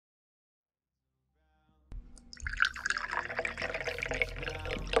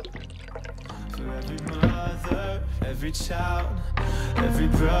every child, every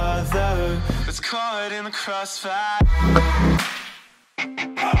brother that's caught in the crossfire.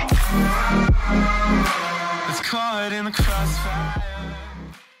 That's caught in the crossfire.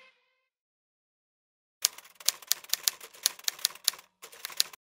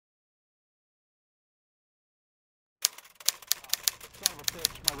 Son of a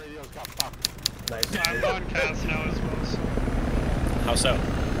bitch, my radio's got fucked. Nice. I'm on cast now as well. So. How so?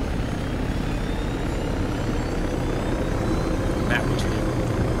 Matt, what you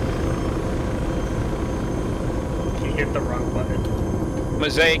do? You hit the wrong button.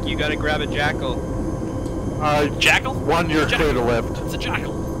 Mosaic, you gotta grab a jackal. Jackal? One you're clear to lift. It's a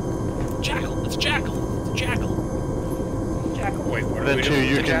jackal. Jackal. It's a jackal. It's a jackal. Jackal. Wait, what are Then we two, doing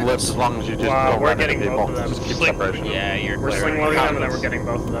you with the can jackals? lift as long as you just Wow, don't we're run into getting people. both of them. Just keep Sling- separation. Yeah, you're We're clear. sling loading them and then we're getting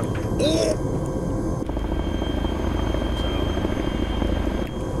both of them.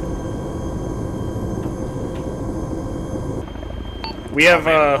 We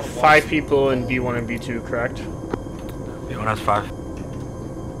have 5 people in B1 and B2, correct? B1 has 5.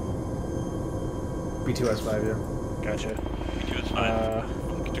 B2 has 5, yeah. Gotcha. B2 is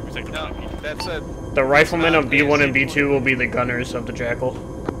fine. It took me a second to No, find that's a... The riflemen of B1 and B2 will be the gunners of the jackal.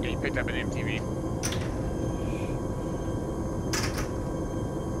 Yeah, you picked up an MTV.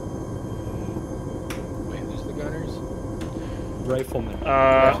 Wait, who's the gunners? Rifleman.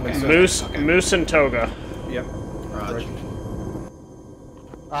 Moose and Toga. Yep. Raj.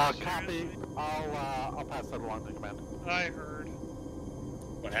 Copy. I'll pass that along to command. I heard.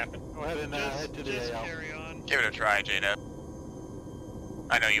 What happened? Go ahead and head to the Just AL. carry on. Give it a try, J-Dub.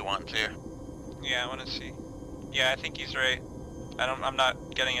 I know you want to. Yeah, I wanna see. Yeah, I think he's right. I'm not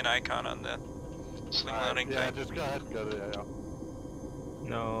getting an icon on the sling loading Yeah, thing. just go ahead and go to the AL.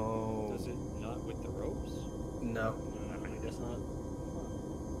 No. Does it not with the ropes? No. I guess not.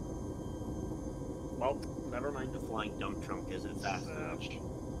 Well, never mind. The flying dump trunk isn't fast enough.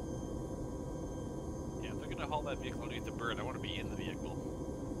 Yeah, if they're gonna haul that vehicle underneath the bird, I want to be in the vehicle.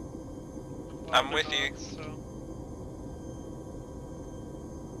 I'm with you. So.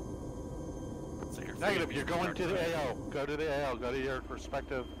 Negative, you're going to the AO. Go to the AO. Go to your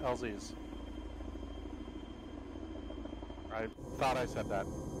respective LZs. I thought I said that.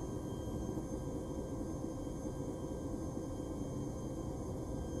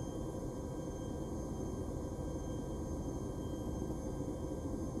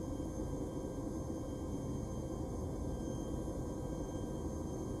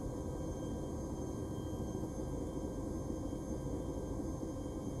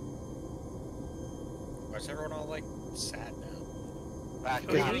 Why is everyone all like sad now? Back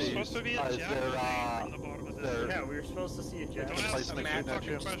So down. there's supposed to be a Is jack there, from the bottom of there- this. Yeah, we were supposed to see a jackal. Don't ask Place the next mad to you,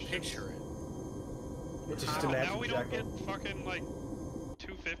 fucking next to you. question. Picture it. It's just Now, imagine now we don't jackal. get fucking like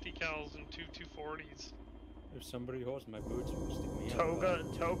 250 cals and 240s. If somebody holds my boots, will stick me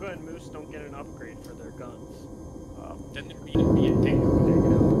out. Toga and Moose don't get an upgrade for their guns. Then there'd be a thing.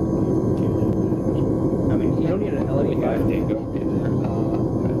 I mean, you don't need an LE5 dingo.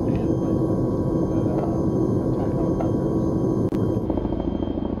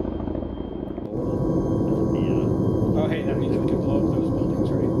 Oh, hey, that means we can blow up those buildings,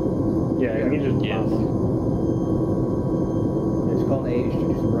 right? Yeah, you can just Yes. It's called age to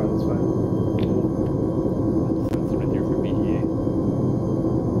just run, it's fine. That's right there for BDA.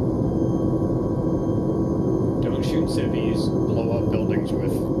 Don't shoot civvies, blow up buildings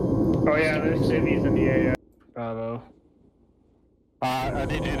with... Oh yeah, there's cities in the AA. Bravo. I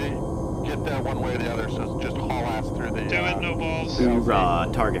need you to get there one way or the other, so just haul ass through the... Do it, no balls.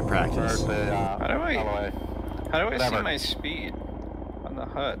 Target Or practice. the, How do I- LOA. How do I see Whatever. my speed on the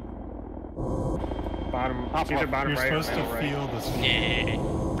HUD? Bottom, it's either bottom right or middle right. Yeah.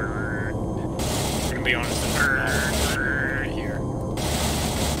 Bird. I'm gonna be honest, the bird here.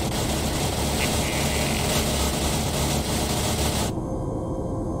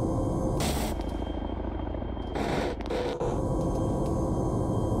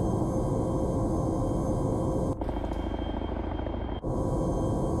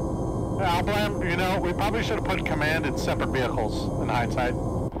 I'll blame, you know, we probably should have put command in separate vehicles in hindsight.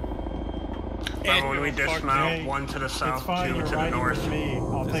 And when we dismount, one to the south, two to the north.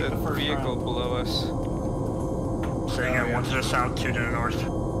 There's a vehicle below us. So yeah, one to the south, two to the north.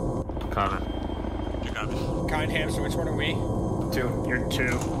 Connor. You got this. Kind hamster, which one are we? 2. You're 2.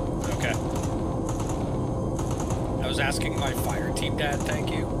 Okay. I was asking my fire team dad, thank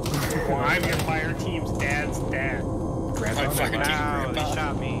you. Well, I'm your fire team's dad's dad. My fire team grandpa. They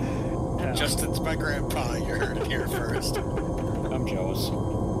shot me. Yeah. Justin's my grandpa, you heard it here first. I'm jealous.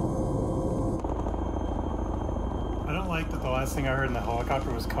 I don't like that the last thing I heard in the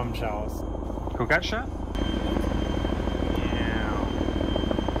helicopter was cum showers. Who got shot?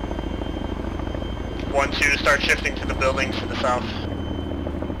 1-2, start shifting to the buildings to the south.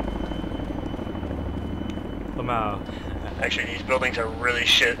 Come out. Actually, these buildings are really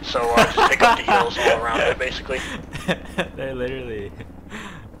shit, so just pick up the hills all around it, basically. They're literally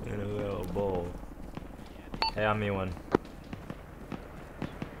in a little bowl. Hey, I'm me one.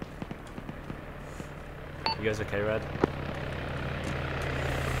 You guys okay, Red?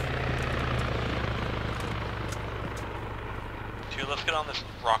 Dude, let's get on this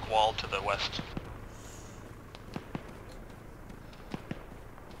rock wall to the west.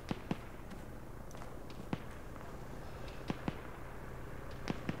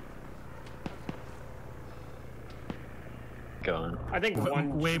 Going. I think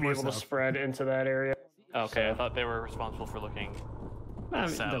one way should be more able to south. spread into that area. Okay, I thought they were responsible for looking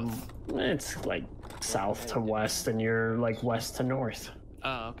south. It's like south to west, and you're like west to north.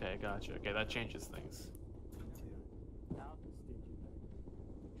 Oh, okay, gotcha. Okay, that changes things.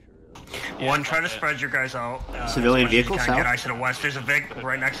 One, try to spread your guys out. Civilian vehicle Get south? eyes to the west. There's a Vic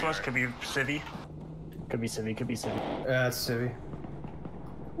right next to us. Could be Civvy. Could be Civvy. Could be Civvy. Yeah, it's Civvy.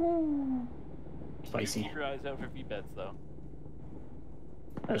 Spicy. Keep your eyes out for V-bets, though.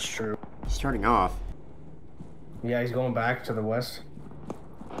 That's true. Starting off. Yeah, he's going back to the west.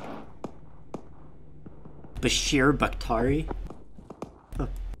 Bashir Bakhtari.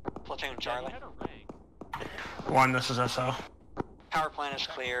 Platoon Charlie. One, this is SO. Power plant is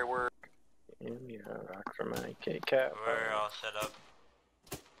clear. We're Rock for my KK. We're all set up.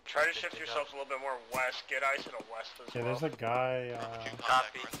 Try to shift yourselves a little bit more west. Get eyes to the west as Yeah, well. there's a guy,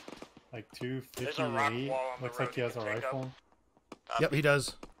 Copy. like There's a rock 258. wall on the Looks like road he you has a can take up. rifle. Yep, he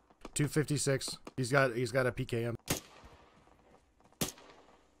does. 256. He's got a PKM.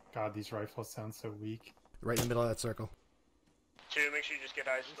 God, these rifles sound so weak. Right in the middle of that circle. 2, make sure you just get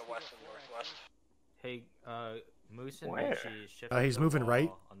eyes to the west and northwest. Hey, Moose and Where? Michi shift He's the moving wall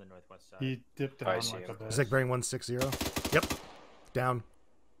right. on the northwest side. He dipped down like a bit. Is Zig Brain 160. Yep. Down.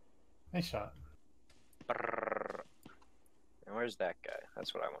 Nice shot. And where's that guy?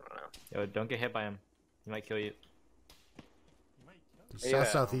 That's what I want to know. Yo, don't get hit by him. He might kill you. South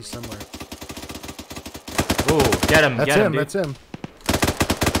southeast somewhere. Ooh, get him! That's get him. dude. That's him.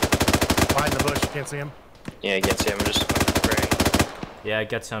 Behind the bush. You can't see him. Yeah, I can't see him. I'm just spraying. Yeah,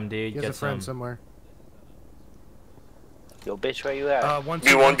 get some, dude. He has Get a friend some. somewhere. Yo, bitch, where you at? One,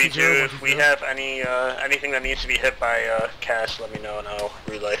 B1, B2, if we have any anything that needs to be hit by Cass, let me know and I'll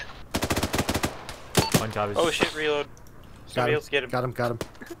relay. One job is. oh shit, reload. Somebody else get him. Got him. Got him.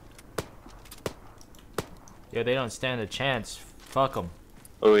 Yo, they don't stand a chance. Fuck them.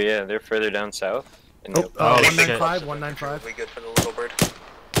 Oh yeah, they're further down south. In the Oh, shit. 195. 195. We good for the little bird.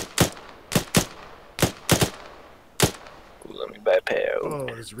 Ooh, let me buy a pair. Oh,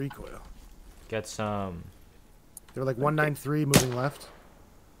 there's recoil. Get some. They're like 193 moving left.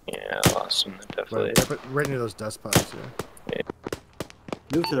 Yeah, awesome. Definitely. Right near those dust pods. Yeah.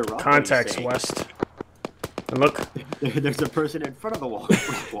 Move to the rock. Contacts west. And look. There's a person in front of the wall.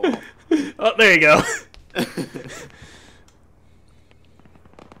 Oh, there you go.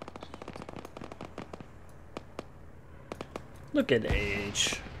 Look at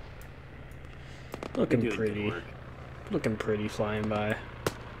AH. Looking pretty. Looking pretty flying by.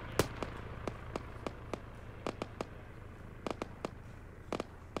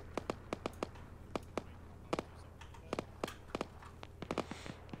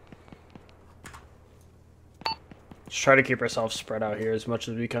 Just try to keep ourselves spread out here as much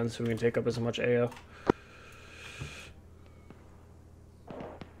as we can so we can take up as much AO.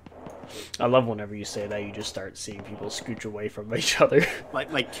 I love whenever you say that, you just start seeing people scooch away from each other.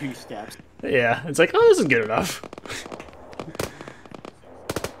 like 2 steps. Yeah, it's like, oh, this is good enough.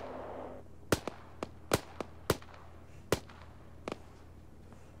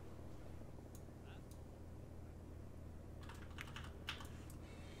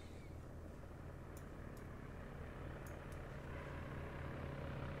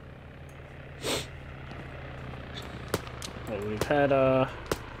 Well, we've had no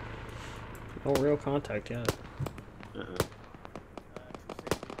real contact yet.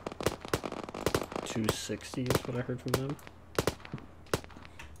 260 is what I heard from them.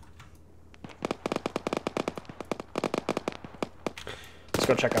 Let's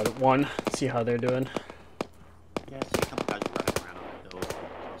go check out one, see how they're doing. Yeah, I see a couple guys running around on the hill.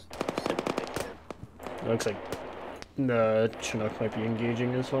 It looks like the Chinook might be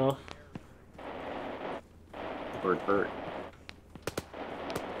engaging as well. Bird.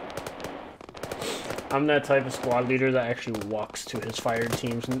 I'm that type of squad leader that actually walks to his fired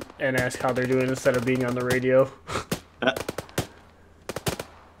teams and asks how they're doing instead of being on the radio. Yeah,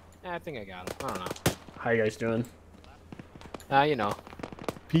 I think I got him. I don't know. How you guys doing? You know.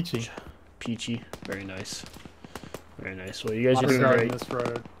 Peachy. peachy. Very nice. Very nice. Well, you guys are doing guarding great. this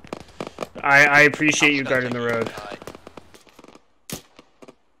road. I appreciate you guarding the road.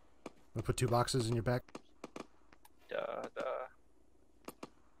 I'll put 2 boxes in your back. I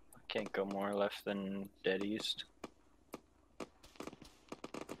can't go more left than dead east.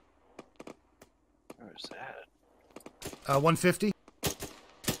 Where's that? 150.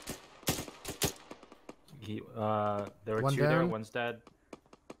 There were One 2 there. down. One's dead.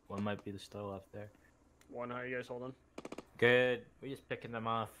 One might be still left there. One, how are you guys holding? Good. We're just picking them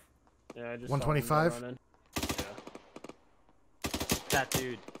off. Yeah, I just 125. saw them That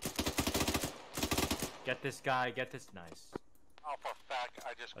dude. Get this guy. Get this. Nice. Oh, for fact,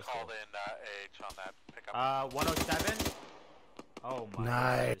 I just called in AH on that pickup. 107. Oh my.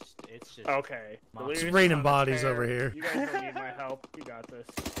 Nice. gosh. It's just. Okay. It's raining bodies over here. You guys don't need my help. You got this.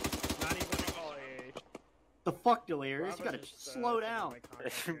 Not even a call AH. The fuck, Delirious? You gotta slow down.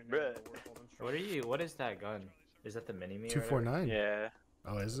 Bruh. What are you? What is that gun? Is that the mini me? 249. Yeah.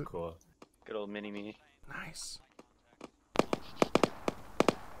 Oh, is it? Cool. Good old mini me. Nice.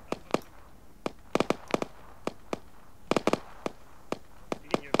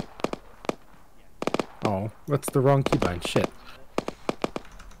 Oh, that's the wrong keybind. Shit.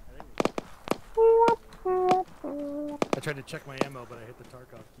 I tried to check my ammo, but I hit the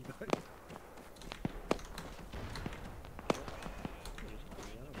Tarkov keybind.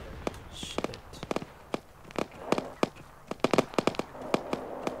 Shit.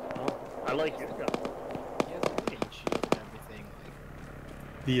 I like your gun. He has a paint shield and everything.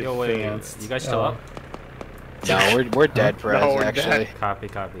 Yo, wait, you guys still up? No, we're dead, Perez, No, we're actually. dead. Copy.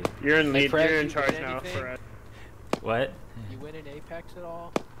 You're in lead. Perez, You're in you charge did now. anything? Perez. What? You win in Apex at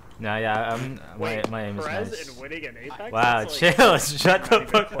all? No, yeah, Wait, my aim is Perez nice. and winning an Apex? Wow, That's chill, like, shut the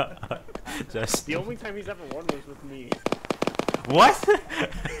fuck up. Just the only time he's ever won was with me. what? Now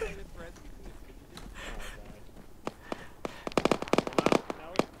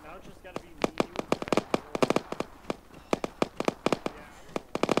it's just gotta be me, you, and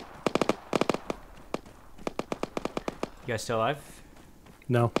You guys still alive?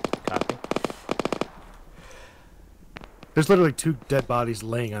 No. Copy. There's literally 2 dead bodies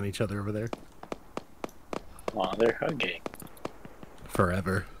laying on each other over there. Aw, they're hugging.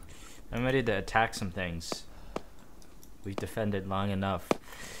 Forever. I'm ready to attack some things. We've defended long enough.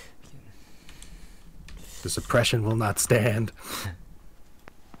 The suppression will not stand.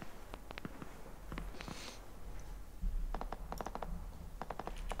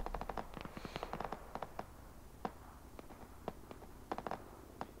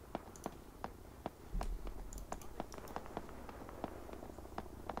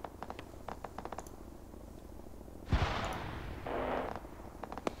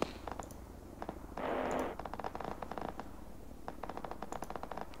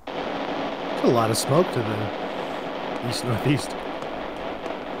 A lot of smoke to the east-northeast.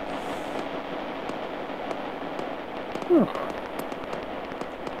 Well,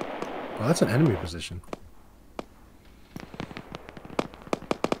 that's an enemy position.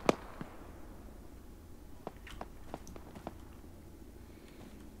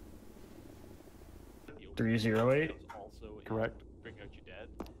 $308. Correct.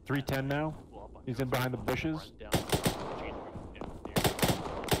 310 now. He's in behind the bushes.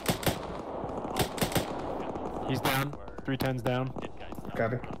 He's down. 310's down.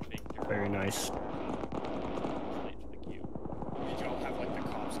 Copy. Very nice. Did y'all have like the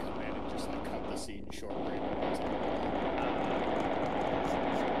cops come in and just like cut the scene short?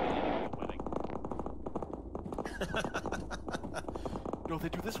 No, they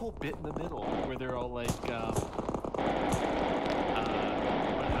do this whole bit in the middle where they're all like, how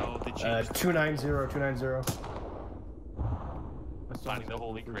they changed 290. Finding the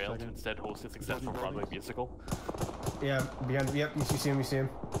Holy Grail to instead host a successful Broadway musical. Yeah, behind. Yep, you see him. You see him.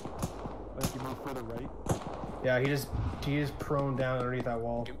 like you move further right. Yeah, he is prone down underneath that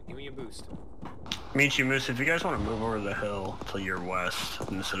wall. Give me a boost. Michi, Moose, if you guys want to move over the hill to your west,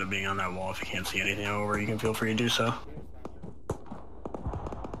 instead of being on that wall, if you can't see anything over, you can feel free to do so.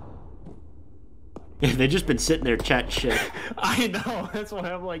 They've just been sitting there chatting shit. I know, that's why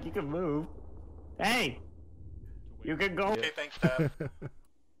I'm like, you can move. Hey! You can go. Okay, thanks, Dad. I'm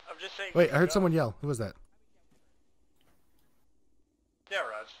just saying. Wait, I heard someone yell. Who was that? Yeah,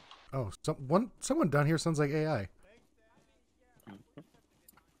 Raj. Oh, someone down here sounds like AI.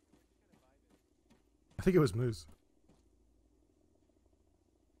 I think it was Moose.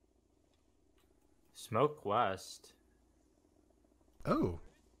 Smoke west. Oh.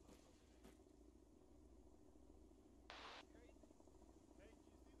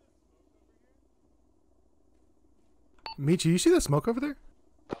 Michi, you see that smoke over there?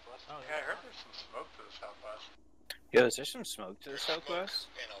 Yeah, I heard Yo, is there some smoke to the southwest?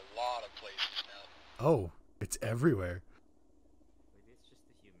 In a lot of places now. Oh, it's everywhere. Maybe it's just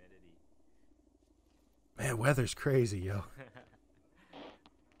the humidity. Man, weather's crazy, yo.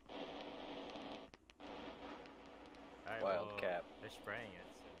 Alright, Wild well, cap. they're spraying it.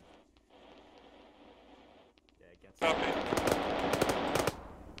 So. Yeah, it gets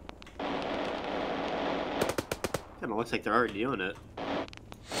Kinda looks like they're already doing it.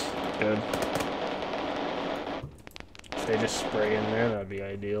 Good. If they just spray in there, that'd be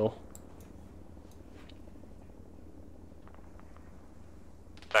ideal.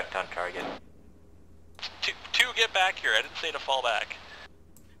 Back on target. Two, get back here. I didn't say to fall back.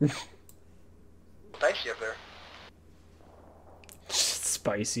 Spicy up there.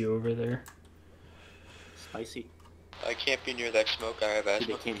 Spicy over there. Spicy. I can't be near that smoke. I have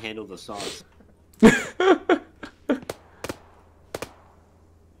asthma. They can't handle the sauce.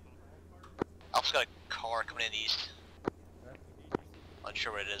 Alpha's got a car coming in east.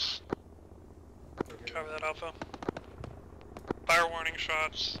 Unsure what it is. Cover that Alpha. Fire warning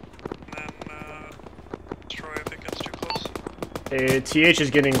shots, and then destroy if it gets too close. TH is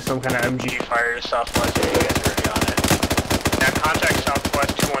getting some kind of MG fire to southwest. Yeah, you guys are already on it. Yeah, contact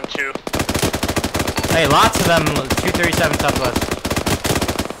southwest 212. Hey, lots of them. 237 southwest.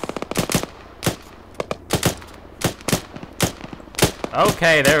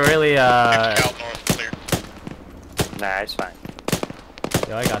 Okay, they're really Nah, it's fine.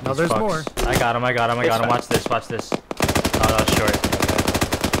 Yo, I got No, these there's fucks. more. I got him. Watch this. Oh, that was short.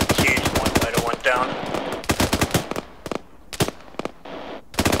 TH1 Vital went down.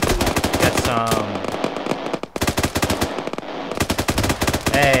 Get some.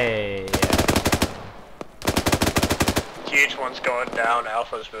 Hey. TH1's going down.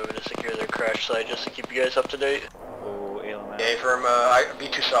 Alpha's moving to secure their crash site just to keep you guys up to date. Oh, ALM. Yeah, from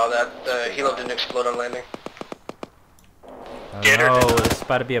B2 saw that. The helo didn't explode on landing. Oh, this is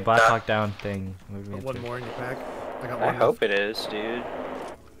about to be a black hawk down thing. One more in your pack. I got I one. hope it is, dude.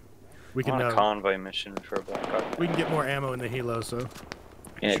 We can on a convoy mission for a black hawk. We can get more ammo in the helo, so.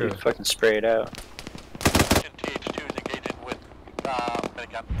 Yeah, dude, fucking spray it out. TH2 is engaging with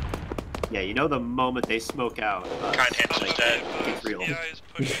Yeah, you know the moment they smoke out. Hamster's dead. It's real.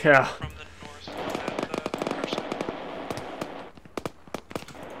 Yeah.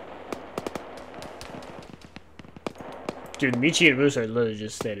 Dude, Michi and Moose are literally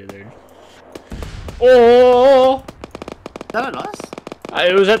just standing there. Oh! Is that on us?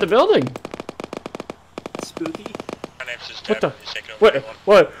 It was at the building. Spooky. What the?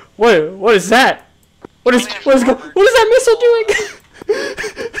 What is that? What is that missile doing?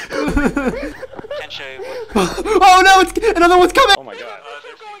 Oh no! It's another one's coming. Oh my god.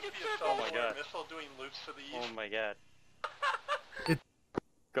 Oh my god. Missile doing loops to the Oh my god. It,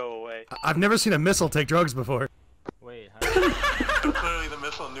 Go away. I've never seen a missile take drugs before. Wait, Clearly the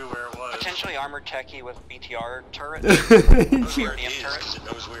missile knew where it was. Potentially armored techie with BTR turret. Where it is, because it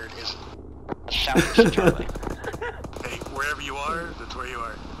knows where it isn't. Challenge Charlie. Hey, wherever you are, that's where you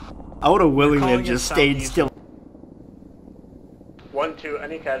are. I would have willingly have just stayed still. 1-2.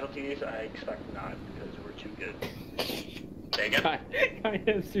 Any casualties? I expect not because we're too good. Say again.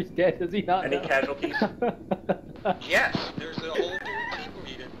 Hamster's dead. Does he not? Any know? casualties? Yes, there's a whole team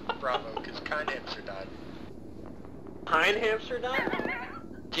meeting Bravo because Kind Hamster died. Kind Hamster died?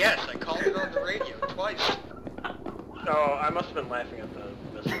 Yes, I called it on the radio twice. Oh, I must have been laughing at the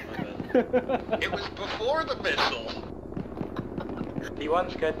missile. My bad. It was before the missile.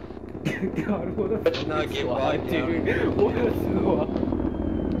 D1's good. God, what a Let's not get bogged down. dude. What a swap.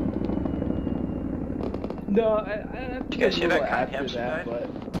 No, I Did you guys hear that Kind Hamster died? but...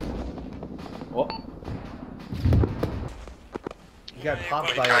 Oh. You got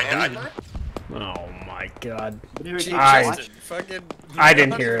popped by a dude. Oh my god. Fucking I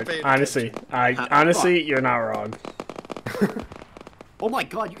didn't hear it. Honestly. Honestly, you're not wrong. Oh my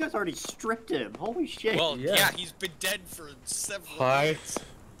god, you guys already stripped him. Holy shit. Well, yeah, he's been dead for several months.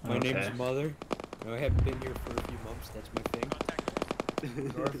 My name's Mother. I haven't been here for a few months. That's my thing.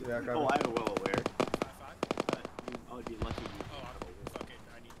 Oh, I am well aware. I would be lucky.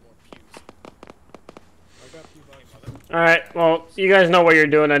 Alright, well, you guys know what you're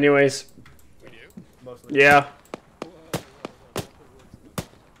doing anyways. Mostly. Yeah.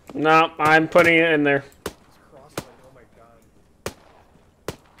 No, I'm putting it in there.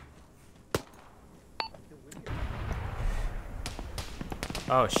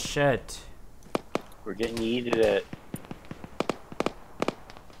 Oh shit. We're getting yeeted at.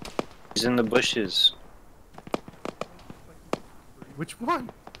 He's in the bushes. Which one?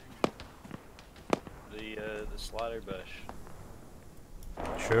 The slaughter bush.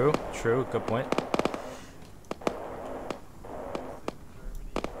 True, good point.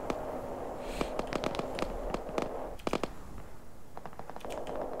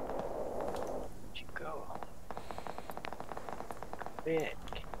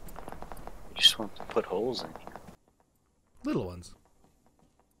 put holes in you. Little ones.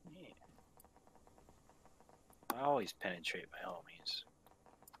 Yeah. I always penetrate my homies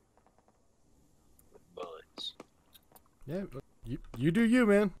with bullets. Yeah, you do you,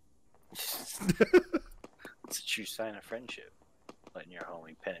 man. It's a true sign of friendship, letting your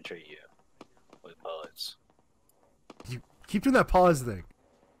homie penetrate you with bullets. You keep doing that pause thing.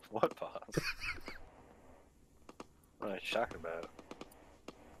 What pause? What are you talking about?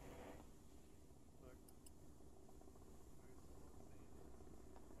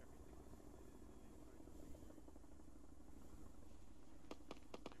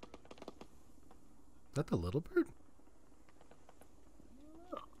 Is that the little bird?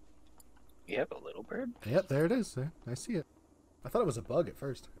 You have a little bird? Yep, there it is. I see it. I thought it was a bug at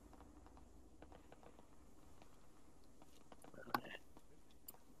first.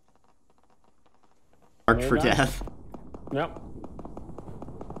 Marked for death. Yep.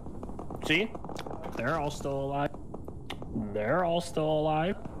 See? They're all still alive. They're all still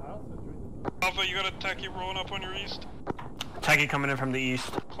alive. Alpha, you got a techie rolling up on your east. Techie coming in from the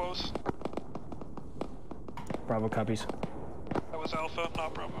east. Close. Bravo copies. That was Alpha,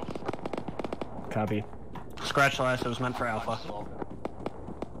 not Bravo. Copy. Scratch the last, it was meant for Alpha.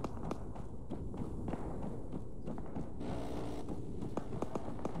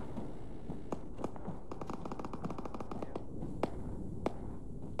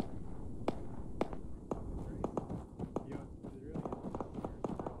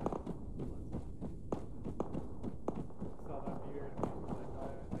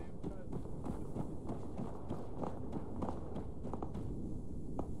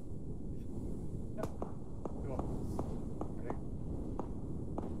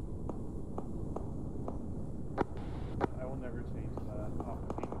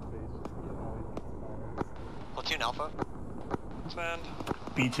 Platoon Alpha. Send.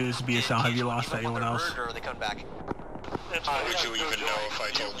 B2's BSL, have you lost anyone else? Or are they coming back? Would you even know if I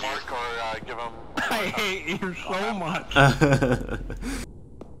told you? Mark or give them... I hate you so much. That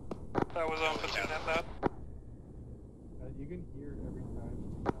was on platoon at that. You can hear every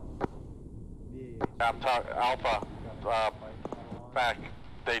time. Alpha, back.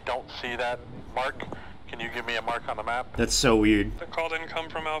 They don't see that mark. Can you give me a mark on the map? That's so weird. The call didn't come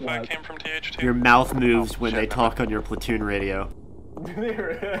from Alpha, it came from TH2. Your mouth moves when they talk on your platoon radio.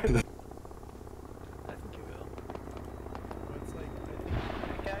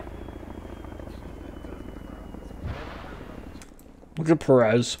 Look at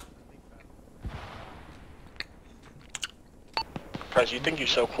Perez. Perez, you think you're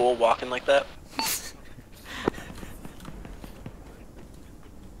so cool walking like that?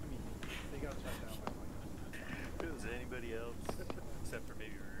 Anybody else, except for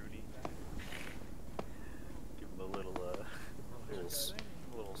maybe Rudy. Give him a little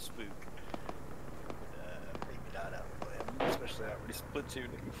spook. Maybe not outplay him, especially out when he's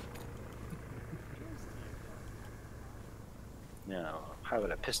platooning. No, how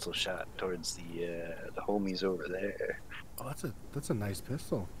about a pistol shot towards the homies over there? Oh, that's a nice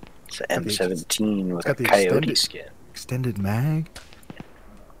pistol. It's an M17 with a the coyote skin. Extended mag.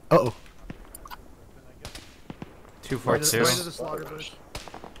 Uh-oh. 242.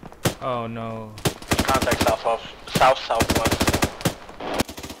 Oh no. Contact southwest.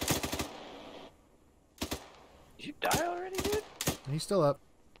 Did you die already, dude? He's still up.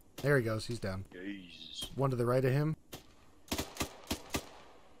 There he goes. He's down. Jesus. One to the right of him.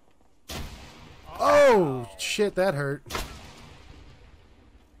 Oh, shit, that hurt.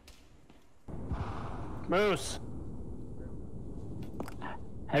 Moose.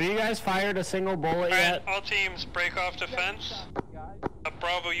 Have you guys fired a single bullet yet? All teams, break off defense.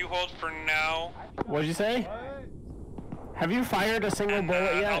 Bravo, you hold for now. What'd you say? Have you fired a single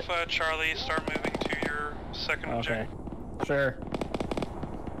bullet yet? Alpha, Charlie, start moving to your second objective. Sure.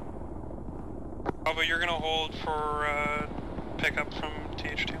 Bravo, you're gonna hold for pickup from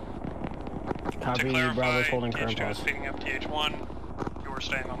TH2. Copy, To clarify, Bravo's holding current TH2 is pulse. feeding up TH1. You were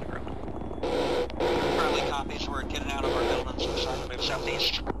staying on the ground. Charlie copies, we're getting out of our buildings, we're starting to move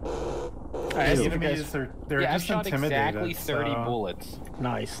southeast. Alright, the enemies are just shot intimidated. exactly 30 so. bullets.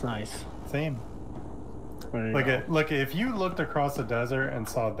 Nice, nice. Same. Look, Look, if you looked across the desert and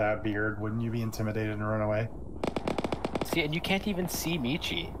saw that beard, wouldn't you be intimidated and run away? See, and you can't even see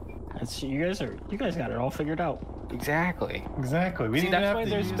Michi. You guys got it all figured out. Exactly. Exactly. We See, didn't that's have why to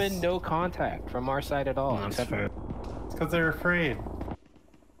there's use... been no contact from our side at all. It's because they're afraid.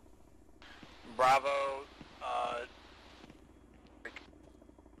 Bravo,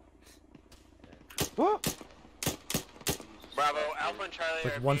 Bravo, Alpha and Charlie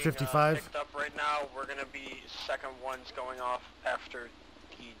Like are 155? being picked up right now. We're gonna be second ones going off after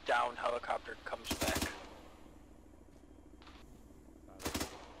down helicopter comes back.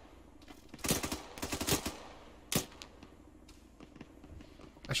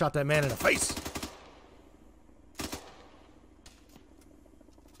 I shot that man in the face.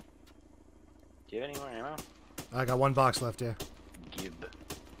 Do you have any more ammo? I got 1 box left, yeah. Gib.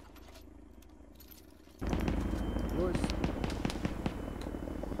 Yours.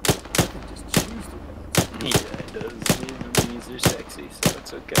 Yeah, it does. These are sexy, so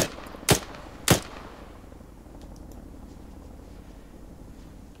it's okay.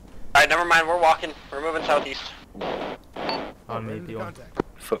 Alright, never mind, we're walking. We're moving southeast. On me, D1.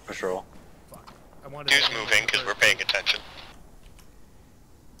 Foot patrol. Dude's moving because we're paying attention.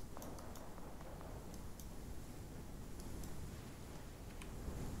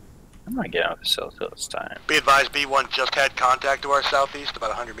 I'm not getting out of the cell till it's time. Be advised, B1 just had contact to our southeast, about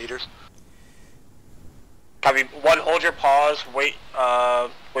 100 meters. Copy. 1, hold your pause. Wait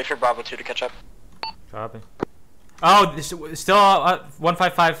for Bravo 2 to catch up. Copy. Oh, still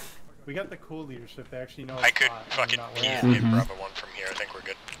 155. We got the cool leadership. They actually know. I could fucking hit Bravo 1 from here. I think we're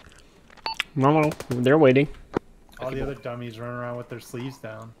good. No, they're waiting. All the other dummies running around with their sleeves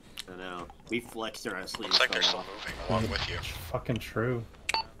down. I know. We flexed our sleeves. Looks like they're still moving along with you. Fucking true.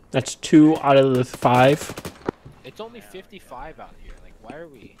 That's 2 out of the 5. It's only 55 out here. Like, why are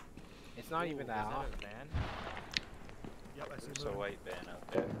we? It's not even that hot, man. There's a white van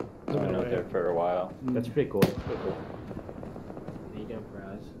out there. It's been out there for a while. That's pretty cool.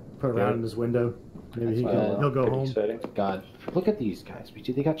 Put it around in his window. Maybe he'll go home. God, look at these guys.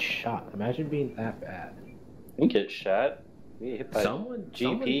 They got shot. Imagine being that bad. You get shot. We get hit by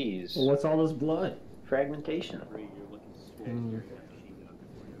GPs. Well, what's all this blood? Fragmentation.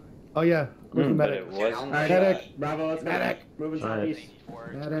 Oh yeah, where's the But medic? it was Medic! Bravo, let's Medic! Moving southeast.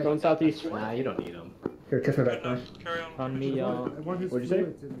 Medic! Going southeast. Nah, you don't need them. Here, kiss my back, man. On me, what'd you say?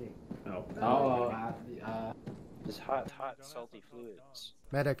 Oh. Just hot, salty fluids.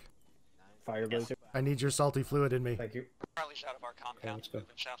 Medic. Fireblazer. I need your salty fluid in me. Thank you. Charlie's out of our compound. Moving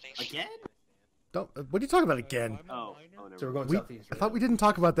southeast. Again? Don't. What are you talking about again? Oh, no. So we're going We, southeast. I thought we didn't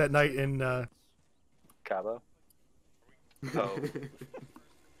talk about that night in. Cabo. Oh.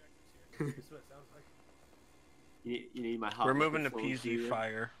 You need my hot. We're moving to flowing through PZ you.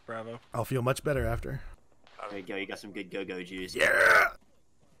 fire, Bravo. I'll feel much better after. There you go. You got some good go-go juice. Yeah.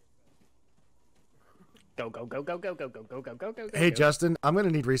 Go, go, go, go, go, go, go, go, go, go, go. Hey Justin, I'm gonna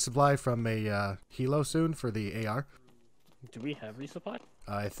need resupply from a helo soon for the AR. Do we have resupply?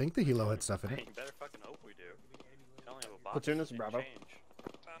 I think the helo had stuff in it. You better fucking hope we do. Platoon, this is Bravo.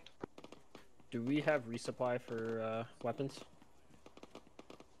 Do we have resupply for weapons?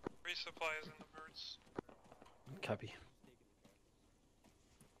 Resupply is in the birds. Copy.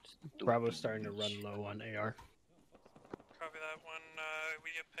 Bravo's starting to run low on AR. Copy that. When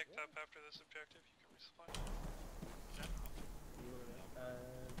we get picked up after this objective, you can resupply.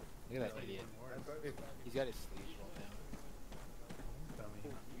 Look at that idiot. He's got his sleeves rolled down.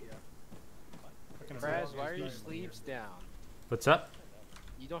 Praz, why are your sleeves down? What's up?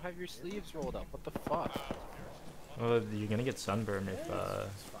 You don't have your sleeves rolled up. What the fuck? Well, you're gonna get sunburn if you're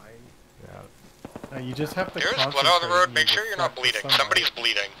out. You just have to. There's blood on the road. Make sure you're not bleeding. Somebody's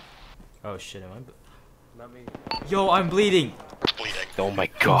bleeding. Oh shit, am I? Not me. Yo, I'm bleeding. It's bleeding. Oh my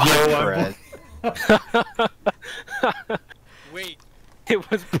god, Perez. Wait. It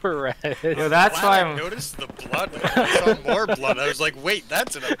was Perez. Yo, that's why I noticed the blood. I saw more blood. I was like, wait,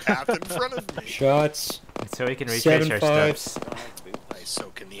 that's in a path in front of me. Shots. So we can retrace our steps. I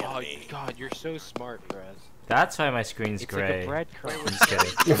soak in the enemy. Oh god, you're so smart, Perez. That's why my screen's It's gray. like a breadcrumb. I'm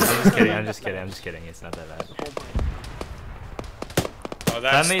just kidding. I'm just kidding. It's not that bad. Oh,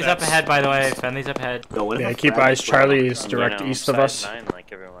 that's, Fenley's up ahead, by the way. Fenley's up ahead. Yeah, keep eyes. Charlie is direct east of us. 9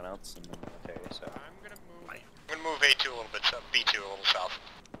 like everyone else in the military, so. I'm gonna move A2 a little bit, B2 a little south.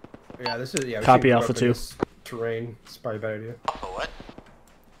 Yeah, this is we Copy should Alpha go up 2. against Terrain. It's probably a bad idea. Alpha what?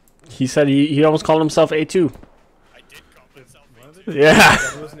 He said he almost called himself A2. I did call myself Yeah.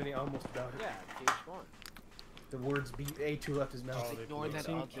 There wasn't any almost about it. Yeah, PH1. The words A2 left his mouth. Ignoring that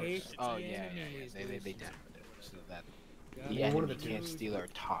others. Oh yeah. They definitely did. So that the Yeah, one of enemy the can't two. steal our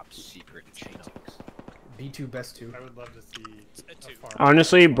top secret channels. B2 best 2. I would love to see a farm.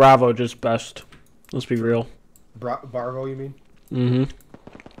 Honestly, Bravo just best. Let's be real. Barvo, you mean? Mm-hmm.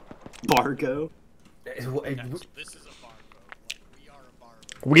 Bargo. This is a Bargo. Like, we are a Bargo.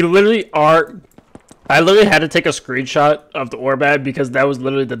 We literally are. I literally had to take a screenshot of the Orbad because that was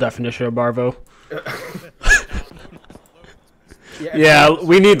literally the definition of Barvo. Yeah,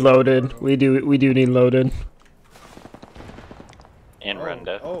 we need loaded. We do need loaded. And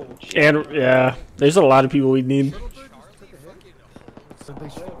Renda. And yeah, there's a lot of people we need.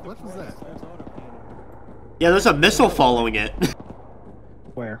 What was that? Yeah, there's a missile following it.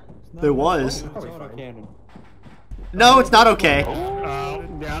 Where? There was. Cannon. No, it's not okay.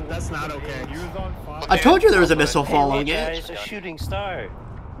 Yeah, that's not okay. I told you there was a missile following hey, it. guys, a shooting star.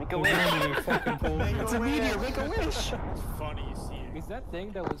 Make a wish. It's a meteor. Make a wish. Is that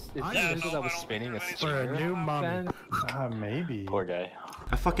thing that was? Is Yeah, that no, that was I don't spinning a think For a new mummy. Maybe. Poor guy.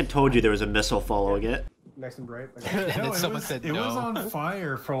 I fucking told you there was a missile following it. Nice and bright. And then someone said It no. was on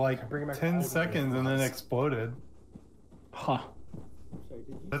fire for like 10 seconds and then exploded. Huh.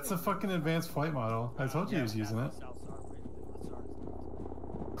 That's a fucking advanced flight model. I told you he was using it.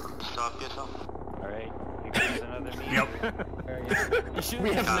 Stop yourself. Alright, you guys another meeting? Yep. You should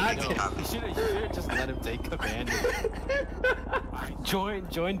We have not. You should have just let him take command. Join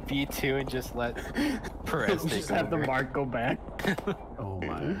B2 and just let Perez take Just have the over. mark go back. Oh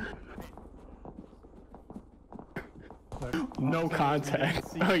my. No contact.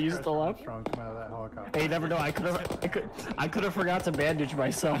 Oh, you still up? Strong come out of that helicopter. Hey, you never know. I could have forgot to bandage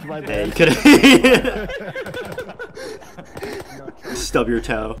myself. My Yeah, bad. you could stub your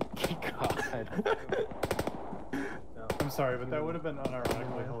toe. God. I'm sorry, but that would have been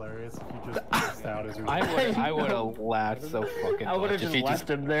unironically hilarious if you just passed out as you were. I would have laughed so fucking I would have much if just he left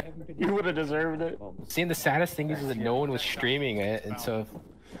him there. You would have deserved it. Seeing the saddest thing is that no one was streaming it, and so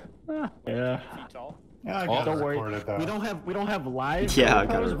Yeah. Yeah, I Oh, got Don't worry. recorded though. We don't have live Yeah, I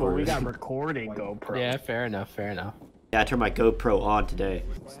got GoPros, but we recorded. got recording GoPro. yeah, fair enough. Yeah, I turned my GoPro on today.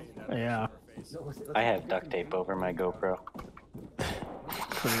 Yeah. I have duct tape over my GoPro.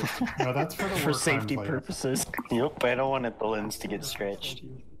 No, that's for the For wartime safety players. purposes. Yep, I don't want the lens to get stretched.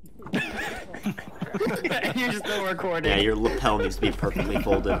 You're still recording. Yeah, your lapel needs to be perfectly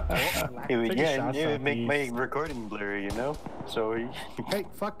folded. It would, Take yeah, shots it would on make these. my recording blurry, you know? So, Hey,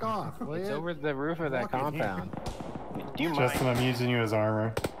 fuck off, will It's ya? over the roof of that Fucking compound. do you mind? Justin, I'm using you as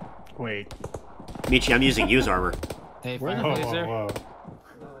armor. Wait. Michi, I'm using use armor. Hey, Where the Fireblazer. Whoa, whoa.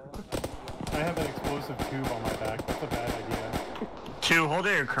 I have an explosive tube on my back. That's a bad idea. 2, hold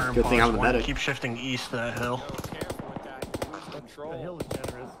at your current Good thing pause. I'm the 1, medic. keep shifting east to that hill. The hill is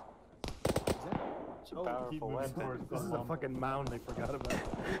generous. It's a powerful weapon. This is a fucking mound they forgot about.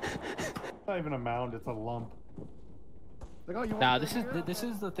 It's not even a mound, it's a lump. Like, oh, you Nah, want this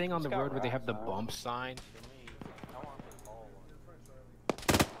is the thing on the road where they have the bump sign.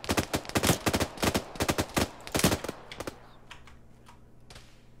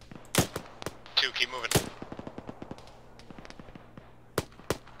 Two, keep moving.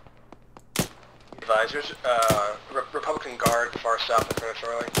 Advisors, Republican Guard, far south of Greenwich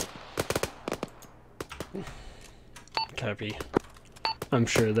Early. Copy. I'm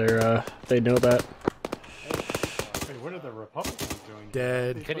sure they know that. Wait, what are the Republicans doing?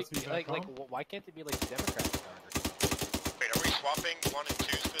 Dead. Could it, like, why can't it be like Democratic Guard or something? Wait, are we swapping 1 and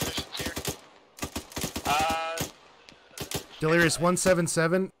 2's positions here? Delirious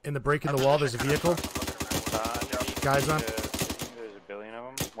 177 in the break in the wall. There's a vehicle. Guys on. There's a billion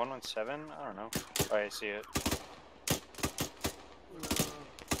of them. 117? I don't know. Oh, I see it.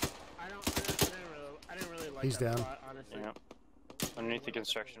 I didn't really like He's that down. spot, honestly. Yep. Underneath the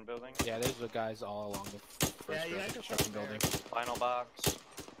construction building. Yeah, there's the guys all along the first row of the construction building. Final box.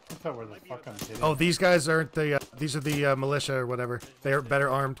 I thought where the fuck I'm kidding. Oh, these guys aren't the. These are the militia or whatever. They are better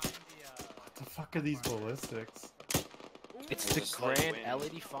armed. What the fuck are these ballistics? It's the Grand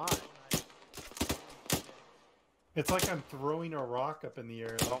L85. It's like I'm throwing a rock up in the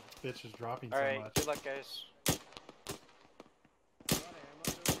air. That bitch is dropping so Alright, much. good luck, guys.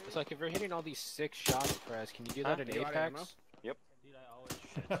 It's like if you're hitting all these 6 shots, Perez, can you do that in You got ammo? Apex? Yep.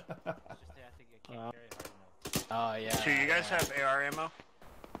 Oh yeah. So you guys have AR ammo?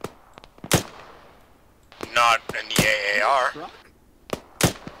 Not in the AAR.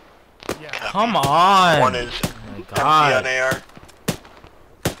 Yeah. Come on! One is Oh my empty god. on AR.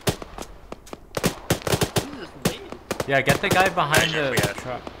 Yeah, get the guy behind Imagine the if we had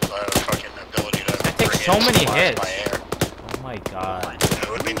truck. fucking ability to I take bring so in many supplies hits. by air. Oh my god. It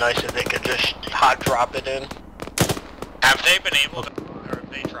would be nice if they could just hot drop it in. Have they been able to, or have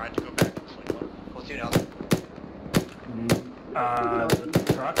they tried to go back to sleep? What's you down there?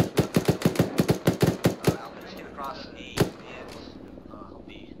 Truck? I'll just get across A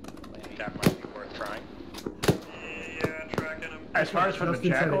and that might be worth trying. Yeah, tracking him. As far as for the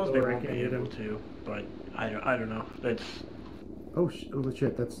Justin said jackals, it they would won't okay be with able him. to, but I don't know. That's Oh, oh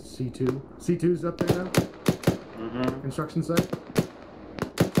shit, that's C2. C2's up there now? Mm-hmm. Construction site?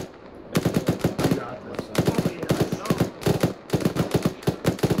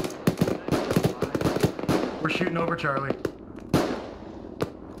 We're shooting over Charlie.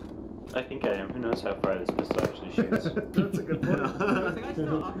 I think I am. Who knows how far this pistol actually shoots. That's a good point. The guy's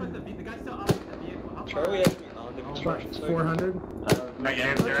still up with the vehicle. How Charlie has me on the construction site. 400?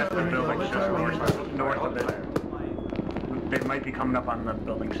 They're at the building north of it. They might be coming up on the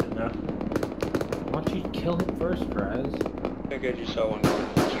building soon though. Why don't you kill him first, Perez? I think I just saw one going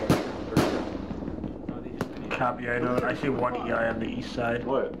in construction. Copy, I know. I see one EI on the east side.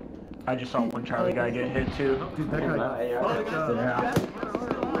 What? I just saw one Charlie guy get hit too. Dude, that guy.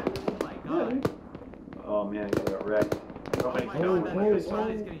 Oh man, I got wrecked. Oh my god, that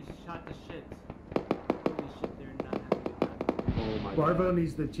Charlie's getting shot to shit. Holy shit, they're not having a good time. Oh my Barbo god.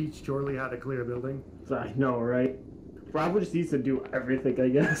 needs to teach Chorley how to clear a building. I know, right? Bravo just needs to do everything, I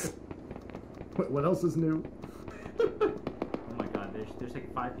guess. What else is new? Oh my god, there's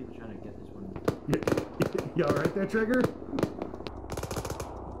like 5 people trying to get this one. You alright there, Trigger?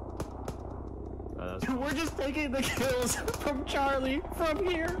 We're just taking the kills from Charlie from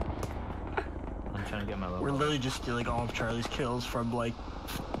here. I'm trying to get my level. We're literally just stealing all of Charlie's kills from like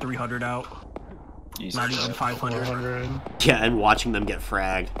 300 out. Not even 500. Yeah, and watching them get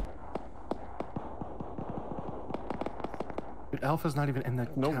fragged. Dude, Alpha's not even in the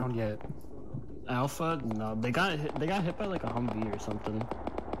town yet. Alpha? No, they got hit by like a Humvee or something.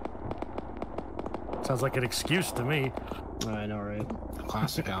 Sounds like an excuse to me. I know, right?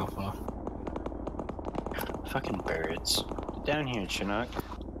 Classic Alpha. Fucking birds. Down here, Chinook.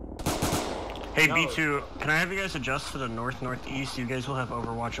 Hey, B2, can I have you guys adjust to the north-northeast? You guys will have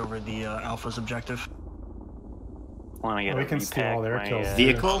Overwatch over the Alpha's objective. Wanna get We can steal all their kills.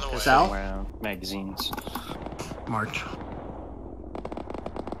 Vehicle? South? Magazines. March.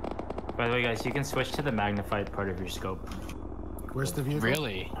 By the way, guys, you can switch to the magnified part of your scope. Where's the vehicle?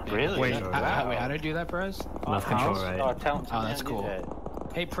 Really? Really? Wait, how do I do that, Perez? Left control, right? Oh, that's cool.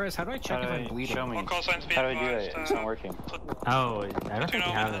 Hey, Perez, how do I check if I'm bleeding? Show me. What call signs How do I do it? It's not working. Oh, I don't think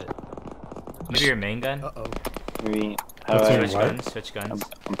you have it. Maybe your main gun? Uh-oh. Maybe. How do I Switch guns, switch guns.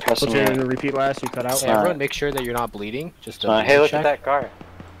 I'm pressing What's your it. repeat last? You cut out? Hey, everyone, make sure that you're not bleeding. Just a Hey, look check. at that car.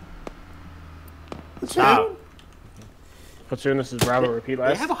 Stop. Platoon, this is Bravo. Repeat They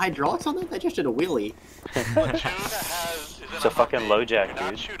last. have a hydraulics on that? They just did a wheelie. It's a fucking low jack,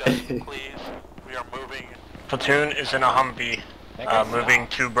 dude. Shoot us, please. We are moving. Platoon is in a Humvee, moving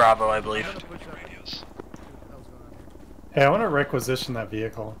to Bravo, I believe. Hey, I want to requisition that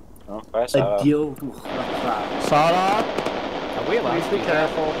vehicle. Oh, A deal. Sawdoffhere. Are we allowed to Please be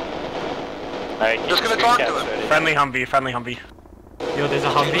careful. Alright, Just gonna talk to him. Friendly Humvee, friendly Humvee. Yo, there's a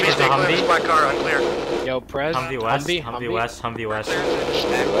Humvee, there's a Humvee. My car, unclear. Yo, Prez. Humvee west, Humvee west, Humvee west.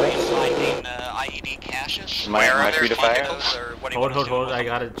 Finding IED caches. Am I free to fire? Hold, I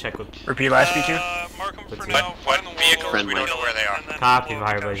gotta check with... Repeat last, B2. Mark them for What's now. What vehicles? Friendly. We don't know where they are. Copy,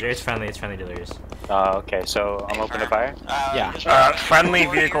 Fireblazer. It's friendly, delirious. Okay, so I'm open to fire? Yeah. Friendly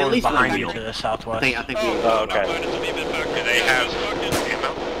vehicle At is least behind one you wheel. to the southwest. I think we... Oh, okay. Do they have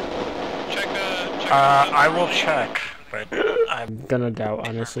ammo? Check, I will check, but I'm gonna doubt,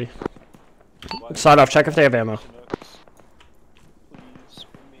 honestly. Sawdoffhere, check if they have ammo. Please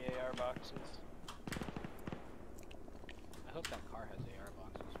bring me AR boxes. I hope that car has AR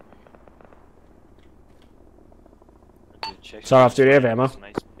boxes. Sawdoffhere, do they have ammo?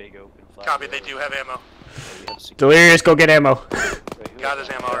 Nice big open flat. Copy, they do have ammo. Delirious, go get ammo. Got his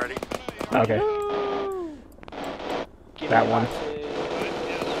ammo already. Okay. That one.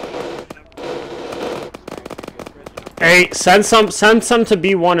 Hey, send some to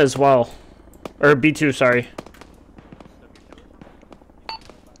B1 as well. Or B2, sorry.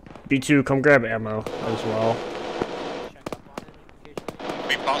 B2, come grab ammo as well. It'd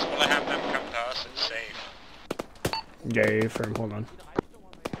be possible to have them come to us and save. Yay, firm, hold on.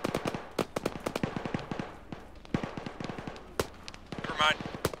 Never mind.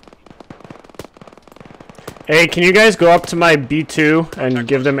 Hey, can you guys go up to my B2 and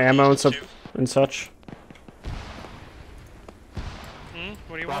give them ammo and such?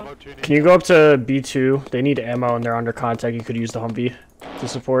 What do you want? Can you go up to B2? They need ammo and they're under contact. You could use the Humvee to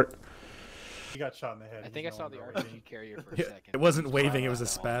support. He got shot in the head. I think I saw the RPG carrier for a Yeah, second. it wasn't waving, it was a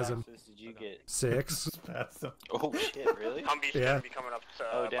spasm. Did you get? 6. Spasm. Oh shit, really? Humvee's Yeah. gonna be coming up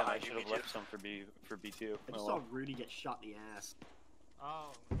Oh damn, I behind should you, have B2. left some for B2. I just saw Rudy get shot in the ass.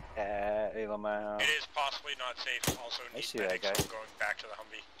 Oh. Hey, Lamau. It is possibly not safe. Also, I need see that medics guy. going back to the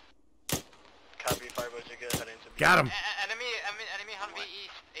Humvee. Copy, Fireblazer, get heading to Got him. Enemy Humvee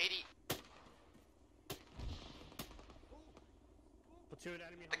East, 80.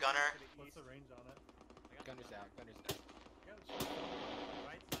 The gunner. What's the range on it? Gunner's out. Gunner's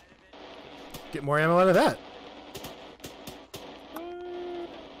out. Get more ammo out of that.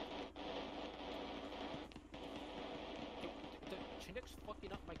 The Chinook's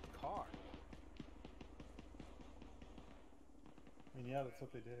fucking up my car. mean, yeah, that's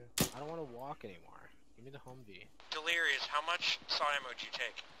what they do. I don't want to walk anymore. Give me the Humvee. Delirious, how much saw ammo did you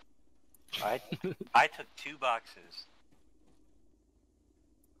take? I took 2 boxes.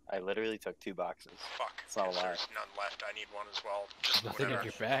 I literally took 2 boxes. Fuck. It's not a lot. There's none left. I need one as well. Just Nothing in whatever.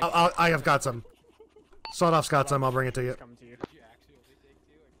 your bag. I have got some. Sawdoff's got some. I'll bring it to you. Coming to you.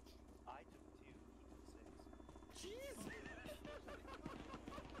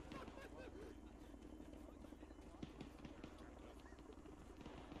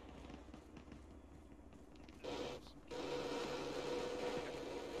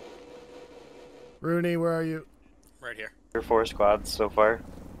 Rooney, where are you? Right here. 4 squads so far.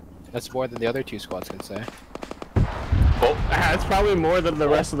 That's more than the other 2 squads can say. Oh, that's probably more than the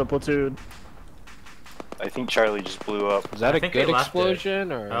rest of the platoon. I think Charlie just blew up. Was that a good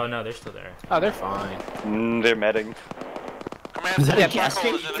explosion or? Oh no, they're still there. Oh, they're fine. They're medding. Is that a gas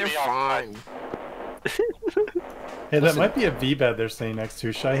tank? They're fine. Hey, that might be a V-bed they're saying next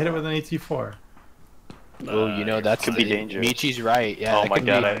to. Should I hit it with an AT4? Oh, you know that's could be dangerous. Michi's right. Yeah. Oh my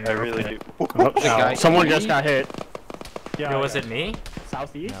god, I really do. Someone just got hit. Yeah, was it me?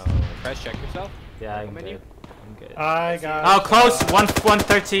 Southeast? No. Press check yourself. Yeah, I'm good. I'm good. I got. Oh, close.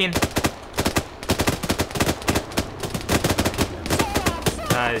 113.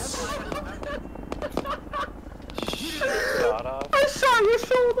 Nice. I saw your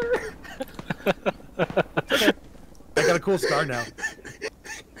shoulder. I got a cool scar now.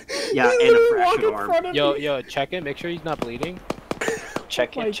 Yeah, and a fractured arm. Yo, check it. Make sure he's not bleeding.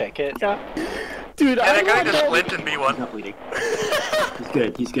 Check it, check it. Dude, Yeah, that guy just slipped in B1. Not bleeding. He's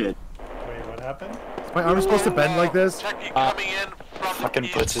good, he's good. Wait, what happened? Is my arm supposed to bend like this? Coming in from Fucking the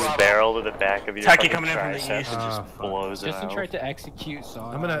puts his east, barrel to the back of your Techie fucking coming in from the tricep east. and just blows it Justin out. tried to execute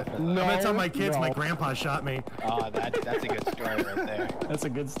Saw. I'm gonna tell my kids my grandpa shot me. Oh, that's a good story right there. That's a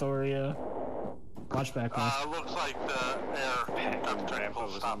good story, yeah. Watch back, watch. looks like the air. Grandpa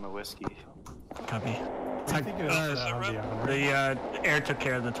was on the whiskey. Copy. I think it was The air took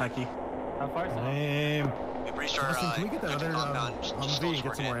care of the Techie. How far is that? Lame. Austin, can we get that other Humvee and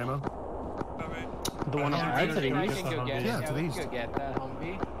get some more ammo? The one on Yeah, the to the right. east. We can go get it. Yeah, to the we east. can go get that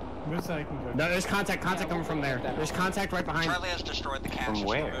Humvee. Moose, I can go. No, there's contact coming from there. There's contact right behind. Charlie has destroyed the cache. From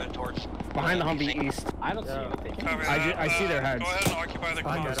where? Behind the Humvee east. I don't see anything. I see their heads. Go ahead and occupy the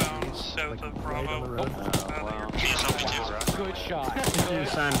I got compound it. south of Right on the Bravo. road. Good shot. Good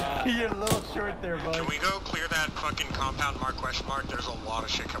son. You're a little short there, bud. Can we go clear that fucking compound mark question mark? There's a lot of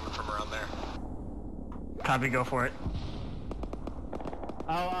shit coming from around there. Copy, go for it.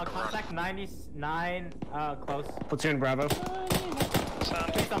 Oh, contact 99, close. Platoon Bravo.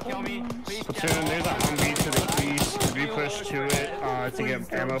 Please don't kill me. Please. Platoon, there's a Humvee to the east. If you push to it to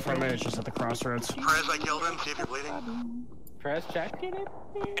get ammo from it, it's just at the crossroads. Perez, I killed him. See if you're bleeding. Press check.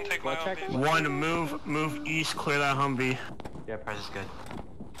 Take my check. Humvee. One, move east, clear that Humvee. Yeah, price is good.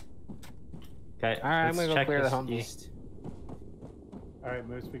 Okay. Alright, I'm let's gonna go check clear the this Humvee. East. Alright,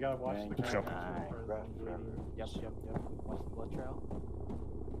 Moose, we gotta watch the Let's go. ground. Yep. Watch the blood trail.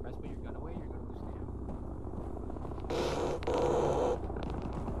 Press, put your gun away. You're gonna lose the ammo.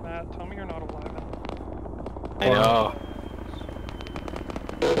 Matt, tell me you're not alive. I know.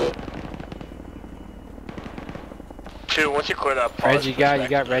 Two, once you clear that Fred, you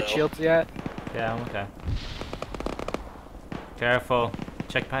got red shields yet? Yeah, I'm okay. Careful.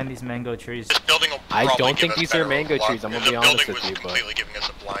 Check behind these mango trees. I don't think these are mango trees, I'm gonna be honest with you, but... Giving us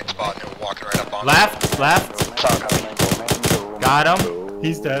a blind spot and they were walking right up on Left! Got him!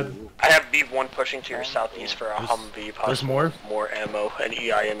 He's dead. I have B1 pushing to your southeast for a Humvee. There's more? More ammo and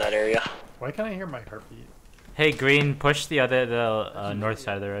EI in that area. Why can't I hear my heartbeat? Hey, Green, push the north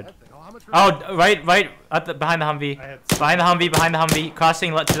side of the road. Oh, right, at the, behind the Humvee. Behind the Humvee,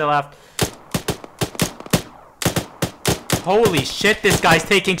 crossing to the left. Holy shit, this guy's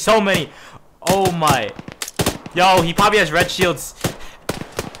taking so many. Oh my. Yo, he probably has red shields.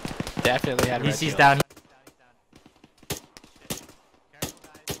 Definitely had red shields. He's down.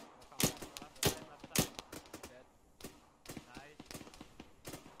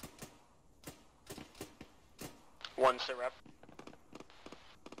 One sit rep.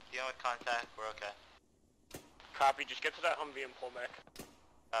 Dealing with contact, we're okay. Copy, just get to that Humvee and pull back.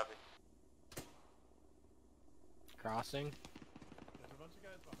 Copy. Crossing. There's a bunch of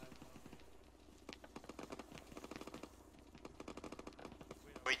guys behind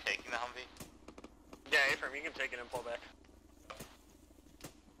Are we taking the Humvee? Yeah, Ephraim, you can take it and pull back.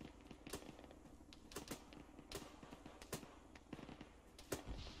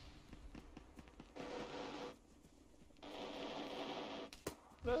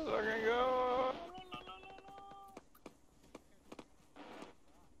 Let's fucking go.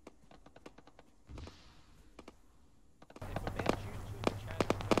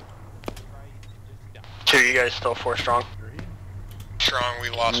 you guys still 4 strong? Strong, we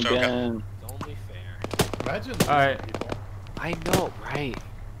lost Oka. It's only fair. Imagine. Alright. I know, right?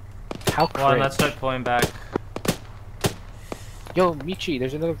 How crazy. Well, let's start pulling back. Yo, Michi,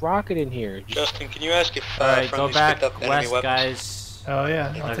 there's another rocket in here. Justin, can you ask if Alright, go friendlies back picked up enemy west, weapons? guys. Oh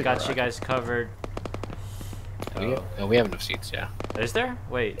yeah, I've got you guys covered. We have enough seats, yeah. Is there?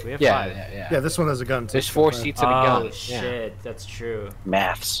 Wait, we have 5. Yeah, this one has a gun too. There's 4 seats and a gun. Oh shit, that's true.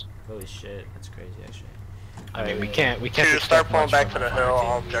 Maths. Holy shit, that's crazy actually. I mean, we can't. To start pulling back to the hill,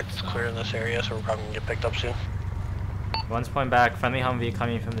 all objectives clear in this area, so we're probably gonna get picked up soon. One's pulling back. Friendly Humvee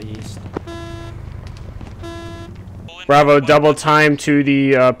coming from the east. Bravo, double time to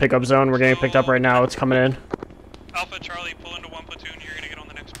the pickup zone. We're getting picked up right now. It's coming in. Alpha Charlie, pull into 1 platoon. You're gonna get on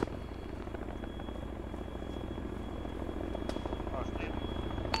the next one.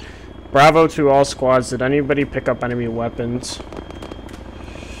 Bravo to all squads. Did anybody pick up enemy weapons?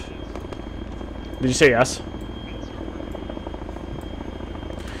 Did you say yes?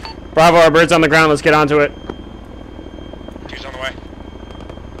 Bravo, our bird's on the ground. Let's get onto it. 2's on the way.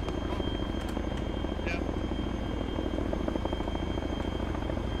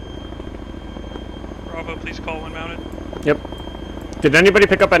 Bravo, please call when mounted. Yep. Did anybody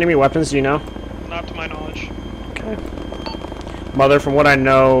pick up enemy weapons? Do you know? Not to my knowledge. Okay. Mother, from what I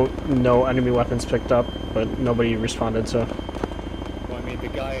know, no enemy weapons picked up, but nobody responded, so. Well, I mean, the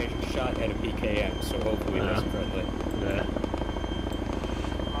guy shot at a PKM, so hopefully that's friendly. Yeah.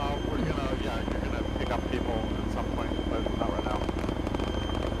 We're gonna, you're gonna pick up people at some point, but not right now.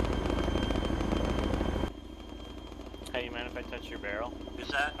 Hey, you mind if I touch your barrel? Who's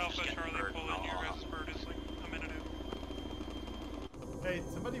that? Alpha Charlie, pull in. Your Mxbperez is like a minute in. Hey,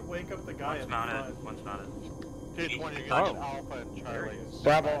 somebody wake up the guy One's at mounted. One's mounted. Page 1, you're gonna get Alpha and Charlie.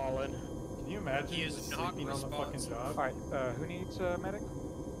 Bravo, all in. Can you imagine just sleeping on the fucking job? Alright, who needs a medic?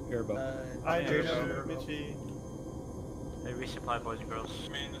 Airboat. I do, Michi. Hey, resupply, boys and girls.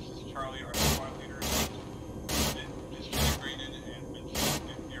 Man, this is Charlie, our squad leader. Just integrated and been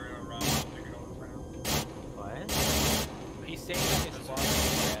shifted the area around to take it over for now. What? He's saying that his squad.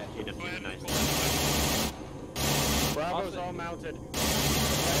 He defeated nice. Bravo's all mounted.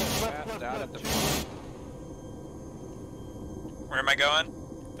 Where am I going?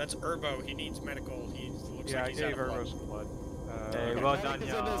 That's Urbo. He needs medical. He looks Yeah, like I he's out gave of blood. Urbo some blood. Hey, well done,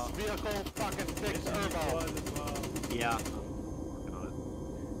 y'all. in this vehicle, fucking fix Urbo. Yeah.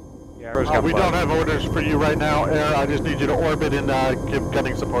 Yeah, We don't have orders for you right now, Air. I just need you to orbit and give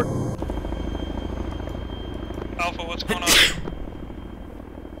gunning support. Alpha, what's going on?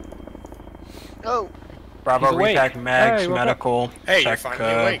 Oh! Bravo, repack mags, Hey, medical, Hey, you're check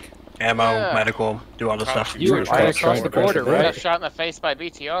finally awake. ammo, Yeah. medical, do all this stuff. You were right across the border, Got right? shot in the face by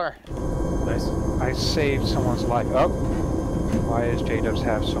BTR. Nice. I saved someone's life. Oh! Why does JJJustin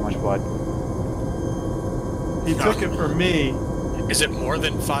have so much blood? He took it from me. Is it more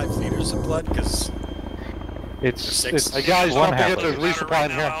than 5 liters of blood? Because It's Hey guys, don't forget there's resupply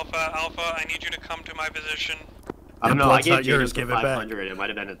Right in now, here. Alpha, I need you to come to my position. I don't know, I blood's gave not yours, JJJustin give it back. 500. It might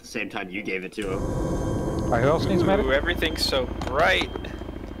have been at the same time you gave it to him. Alright, who else needs medic? Ooh, everything's so bright.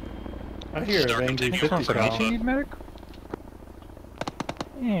 I hear a Ranger 50 Sounds like cal. Michi need medic?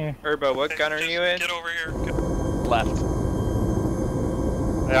 Yeah. Urbo, what gun are Just you in? Get over here. Left.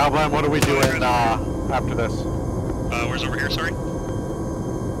 Hey, Alban, what are we doing after this? Where's over here, sorry?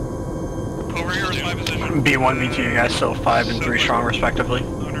 Over here is my position. B1, B2, you guys still 5 and 3 strong respectively.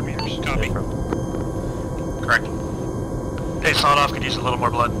 100 meters, copy. Correct. Hey, Sawdoffhere could use a little more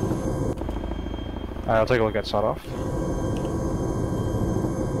blood. I'll take a look at Sawdoffhere.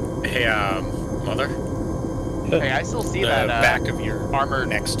 Hey, Mother. Hey, I still see The that back of your armor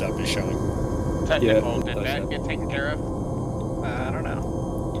next up is showing. technical. Did that get taken care of? I don't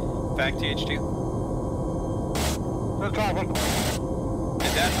know. Back to H2.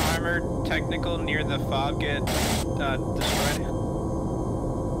 Did that armored technical near the fob get destroyed?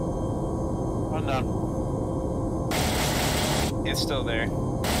 Unknown. It's still there.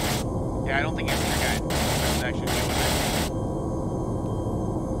 Yeah, I don't think it's your guy. That's actually doing it.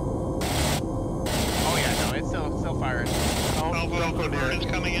 Oh yeah, no, it's still firing. Don't go near it.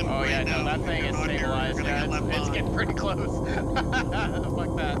 Coming in Oh yeah, no, that thing is stabilized. Yeah, it's getting pretty close.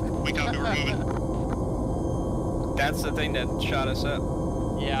 Fuck that. We copy, we're moving. That's the thing that shot us up.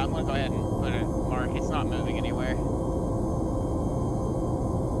 Yeah, I'm gonna go ahead and put a mark. It's not moving anywhere.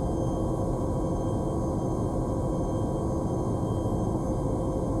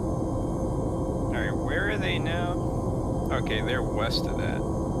 Alright, where are they now? Okay, they're west of that.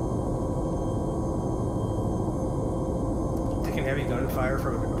 Taking heavy gunfire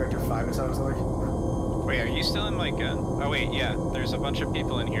from Vector 5, it sounds like. Wait, are you still in my gun? Oh wait, yeah, there's a bunch of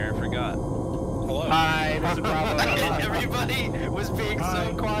people in here, I forgot. hello. Hi, this is Bravo. Everybody was being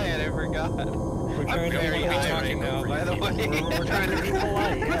so quiet, I forgot. We're trying to be talking now, by the way. We're trying to be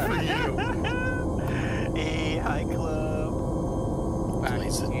polite, yeah. For you. Hey, hi club.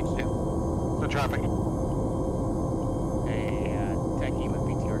 The traffic. Techie with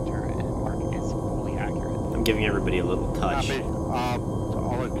BTR turret mark is fully accurate. I'm giving everybody a little touch. Copy.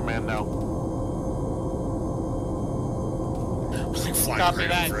 I'll let command know. Copy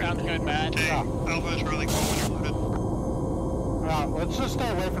that. Sounds good, Matt. Okay, Alpha is really cool when you're loaded. Let's just stay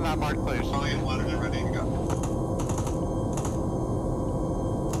away from that mark, please. Volume loaded and ready to go.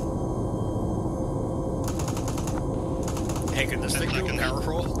 Hey, can this thing do a power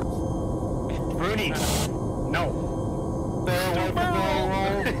roll? Rudy! No! Stay away from barrel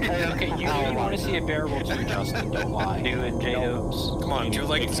roll. Okay, you really want to see a barrel roll too, Justin, don't lie. Do it, J-Dubs. Come on, do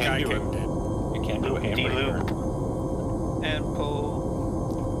like Sky King did. You can't do a hammer. And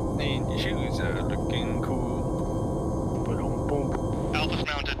pull. And your shoes are looking cool. Alpha's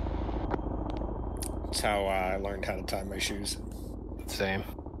mounted. That's how I learned how to tie my shoes. Same.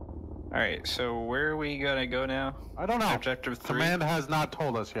 Alright, so where are we gonna go now? I don't know. Objective 3? Command has not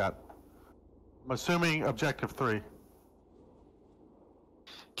told us yet. I'm assuming objective 3.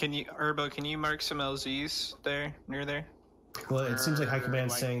 Can you, Urbo, can you mark some LZs there, near there? Well, it seems like High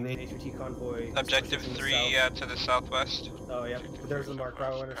Command's saying the HRT convoy. Objective 3 to the southwest. Oh, yeah. There's the mark.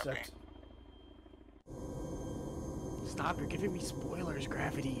 Bravo intersect. Stop, you're giving me spoilers,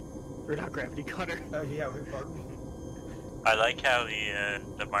 Gravity. Or not Gravity, Cutter. Yeah, pardon. I like how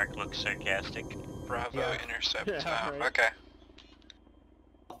the mark looks sarcastic. Bravo intercept. Right. Okay.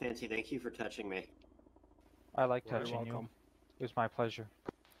 Fancy, thank you for touching me. I like touching you. It was my pleasure.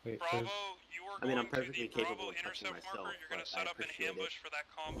 Wait, Bravo, you are going I'm to perfectly the capable Bravo of touching intercept myself, marker. You're going to but I set up an appreciate ambush it. for that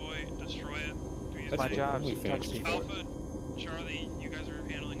convoy, destroy it. It's my job to touch fancy. people. Alpha, Charlie, you guys are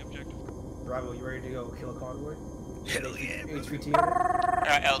handling objective. Bravo, you ready to go kill a convoy? Hell yeah. HVT.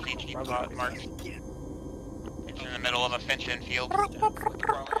 LTG mark. It's in the middle of a fenced-in field.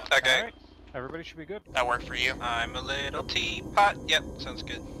 Okay. Alright, everybody should be good. That worked for you? I'm a little teapot. Yep, sounds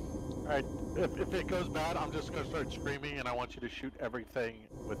good. Alright, if it goes bad, I'm just going to start screaming and I want you to shoot everything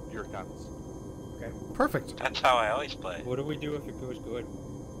with your guns. Okay. Perfect. That's how I always play. What do we do if it goes good?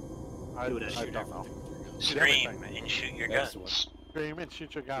 I don't know. Shoot Scream everything. and shoot your That's guns. Scream and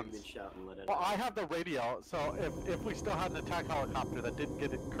shoot your guns. Scream and shout and let it Well, out. I have the radio, so if we still had an attack helicopter that didn't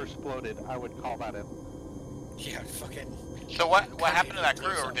get it exploded, I would call that in. Yeah, fucking. So what happened to that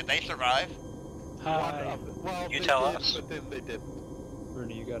crew, or did they survive? Well, You they tell did, us. But then they didn't.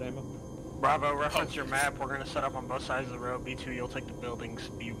 Bernie, you got ammo? Bravo, reference your map. We're going to set up on both sides of the road. B2, you'll take the buildings.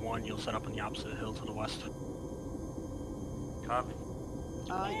 B1, you'll set up on the opposite hill to the west. Copy.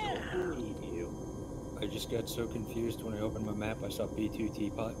 I don't believe you. I just got so confused when I opened my map. I saw B2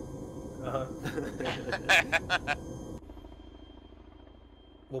 teapot.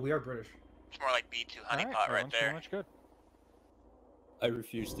 Well, we are British. It's more like B2 honeypot right there. So much good. I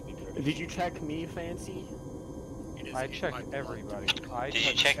refuse to be British. Did you check me, Fancy? I checked everybody. Did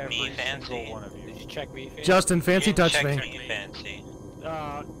you check me, Fancy? One of you. Did you check me, Fancy? Justin, Fancy touched check me. me, Fancy.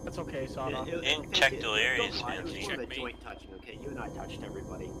 That's okay, Sawdoffhere. Didn't check Delirious, Don't lie, it was Fancy. more of a joint touching, okay? You and I touched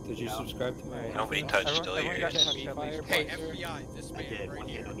everybody. Did you subscribe to my... Nobody touched Delirious. Spitfire, Hey, Blazer. FBI, this I man did, right one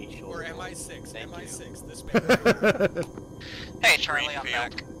here. hand on each Or shoulder. MI6, Thank you. MI6, this man right here. Hey, Charlie, I'm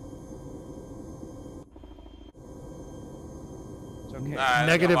back. It's okay.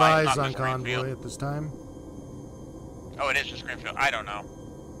 Negative why eyes it's not on just Greenfield. convoy at this time. Oh, it is just Greenfield. I don't know.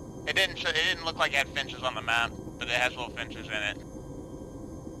 It didn't look like it had fences on the map, but it has little fences in it.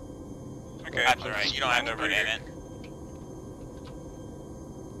 Okay. That's alright. You don't have to put in it.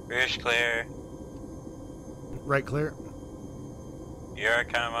 Rear's clear. Right clear. You're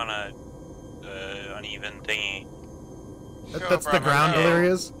kind of on a uneven thingy. That's the ground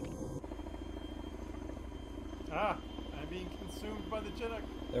Delirious. Ah, I'm being consumed by the Chinook.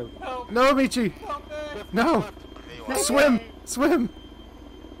 No, Michi. No. Swim. Swim.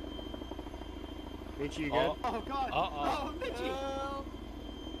 Michi, you good? Oh god! Uh-oh. Michi!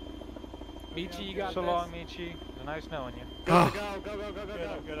 Michi, you got So this? long, Michi. It was nice knowing you. Oh. Go, go, go, go, go,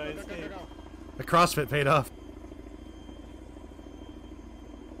 go, Good, I escaped. The CrossFit paid off.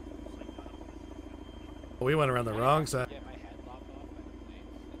 We went around the wrong side. Get my head lopped off by the blades.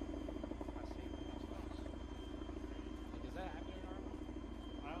 Does that happen in Arma?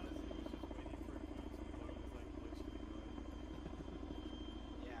 I honestly was just waiting for it to explode. It was like glitching.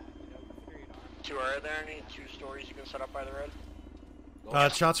 Yeah, you know, period Arma. Two, are there any two-stories you can set up by the road?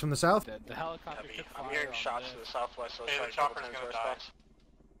 Shots from the south. The helicopter took fire. I'm hearing on shots the- to the southwest, so Hey, try the to double chopper's time gonna to die. response.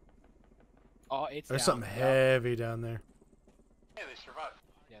 Oh, it's There's down. something heavy down there. Hey, they survived.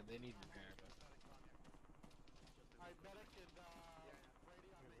 Yeah, they need repair, but...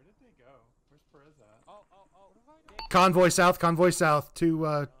 Convoy south,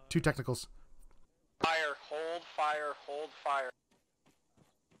 two technicals. Fire, hold fire, hold fire.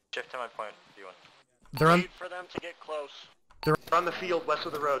 Shift to my point, D1. They're on. Wait for them to get close. They're on the field west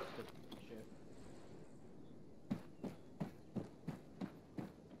of the road.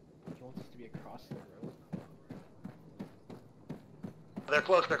 He wants us to be across the road. They're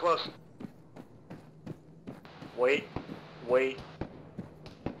close. They're close. Wait.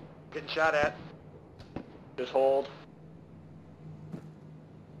 Getting shot at. Just hold.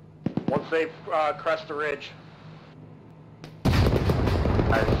 Once they crest the ridge.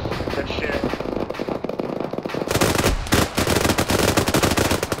 Nice. Good shit.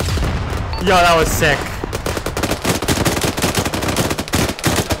 Yo, that was sick.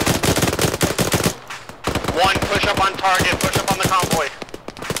 One, push up on target, push up on the convoy.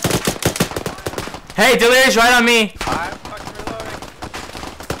 Hey, Delirious right on me. I'm fucking reloading.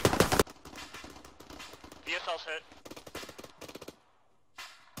 VSL's hit.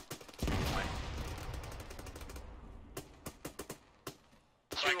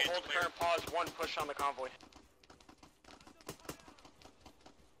 Two, hold current pause, one, push on the convoy.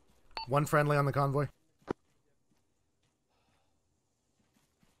 One friendly on the convoy.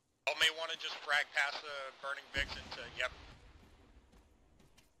 I may want to just frag past the burning Vixen to, yep.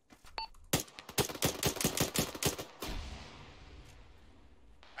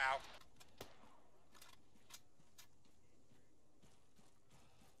 Ow.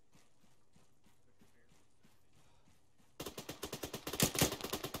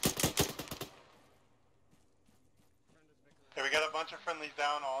 Okay, we got a bunch of friendlies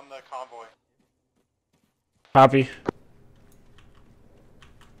down on the convoy. Copy.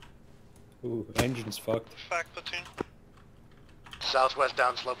 Ooh, engine's fucked. Back platoon. Southwest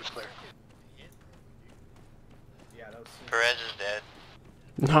down slope is clear. Yeah, that was. Perez is dead.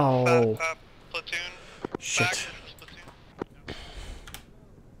 No. Platoon. Shit. Back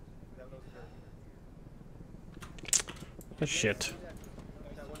platoon. Shit.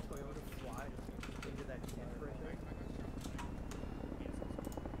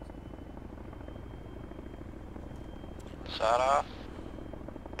 Sawdoffhere?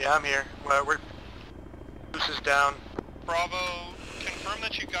 Yeah, I'm here. We're Goose is down. Bravo, confirm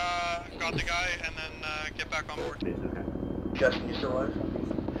that you got the guy and then get back on board. Justin, you still alive?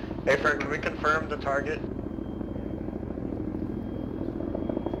 Hey, Frank, can we confirm the target?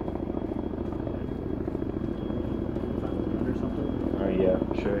 Oh yeah,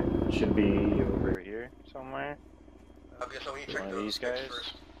 sure. Should be over here somewhere. Okay, so we check One of these guys.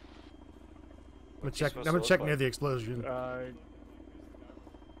 first. I'm gonna check near the explosion.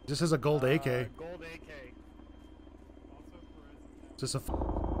 This is a gold AK. Gold AK. Is this a?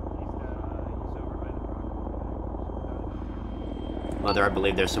 Mother, I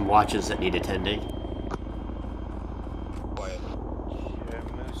believe there's some watches that need attending. Yeah,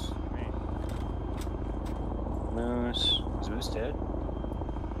 Moose. Moose. Is Moose dead?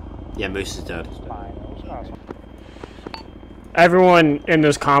 Yeah, Moose is dead. Everyone in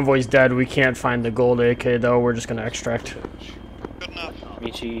this convoy's dead. We can't find the gold AK though. We're just gonna extract.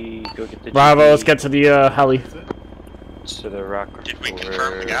 Michi, go get the Bravo, GP. let's get to the heli. To the rock. Did we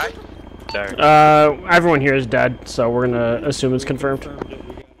confirm the guy? Sorry. Everyone here is dead, so we're gonna assume it's confirmed.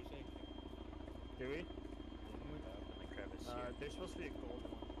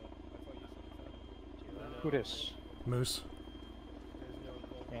 Who this? Moose.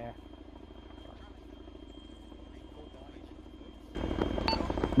 Yeah.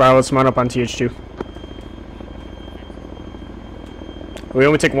 Bravo, let's mount up on TH2. We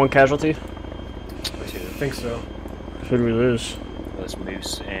only take one casualty? I think so. Who do we lose? That's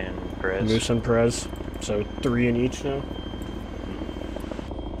Moose and Perez. Moose and Perez. So 3 in each now.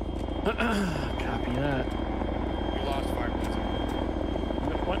 Copy that. We lost Fireblazer.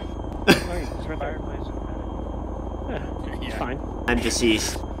 What? Fireblazer. Yeah, it's fine. I'm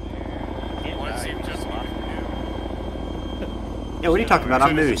deceased. One seemed just like Yeah, what are you talking about?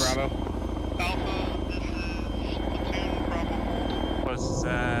 I'm Moose. Alpha, this is platoon, Bravo. Was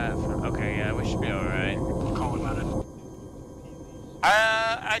okay, yeah, we should be alright. Calling on it.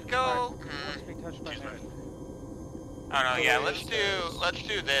 I'd go. I don't know. Yeah, let's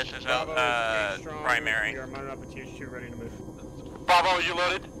do this as a primary. We are mounted up at TH2, ready to move. Bravo, you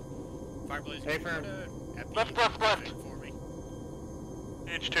loaded? Fireblazer. Hey, firm. Left.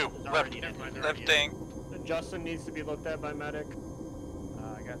 H2, left. Lifting. Justin needs to be looked at by medic.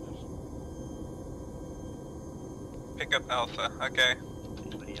 I got this. Pick up Alpha, okay.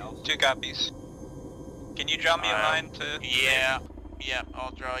 2 copies. Can you draw me a line to... Yeah,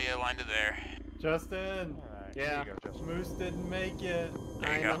 I'll draw you a line to there. Justin. Yeah. Moose didn't make it.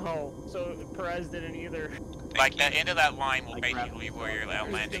 There you I go. know. So Perez didn't either. Like that end of that line will basically be where you're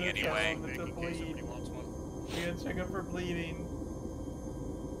landing anyway. Yeah, check out for bleeding.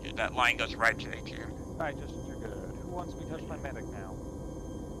 That line goes right to HQ. Alright, Justin, you're good. Who wants me to touch my medic now?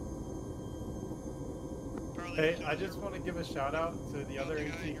 Hey, I just want to give a shout out to the other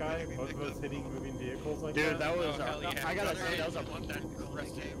HC guy, both of us hitting moving vehicles like that. Dude, that was I gotta say that was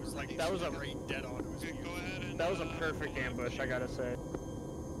a perfect ambush. I gotta say.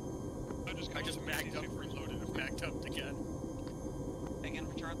 I just backed up, reloaded, and backed up again. Again,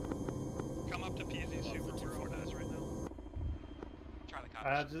 Charlie. Come up to PZ Super where Oda is right now.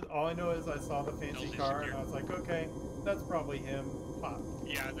 All I know is I saw the fancy car and I was like, okay, that's probably him. Pop.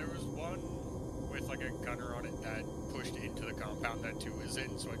 Yeah, there was one with like a gunner on it that pushed into the compound that 2 is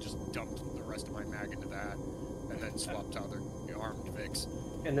in, so I just dumped the rest of my mag into that, and then swapped out their armed Vics.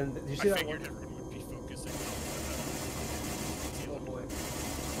 And then, did you see I that figured one? everyone would be focusing Oh boy.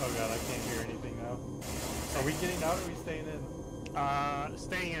 Oh god, I can't hear anything now. Are we getting out or are we staying in?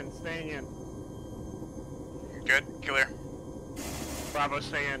 Staying in. Good, clear. Bravo,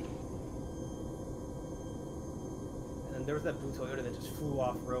 stay in. And then there was that blue Toyota that just flew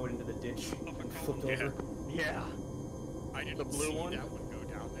off road into the ditch and flipped over. Yeah. I didn't The blue see one? that one go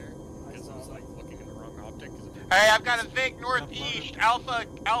down there, because I was like looking in the wrong optic. Hey, I've got a Vic northeast, Alpha,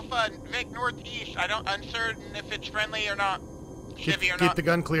 Vic northeast. I don't uncertain if it's friendly or not. Chevy or Keep not. the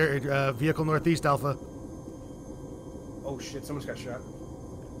gun clear. Vehicle northeast, Alpha. Oh shit, someone's got shot.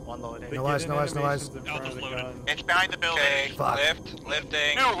 One loading. No eyes, no eyes, no eyes. It's behind the building. Fuck.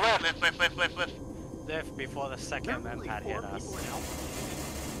 Lifting. No, lift. Lift before the second Mxbperez hit us.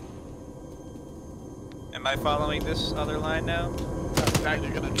 Am I following this other line now? Now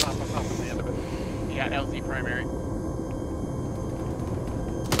you're gonna drop us off at the end of it. Yeah, LZ primary.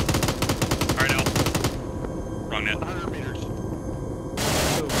 Alright, Al. Wrong net. 100 meters.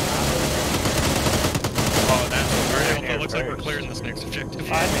 Oh, that's alright. Alpha, looks like we're clearing this next objective.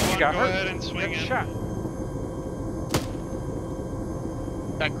 I think you got hurt. Go ahead and swing in. Shot.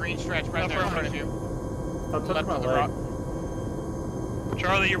 That green stretch right there in front of you. I'll touch Left my of the leg. rock.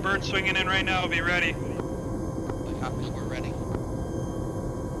 Charlie, your bird's swinging in right now. Be ready. Copy, we're ready.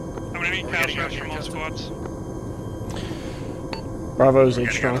 I'm gonna need cow straps from all squads. Bravo's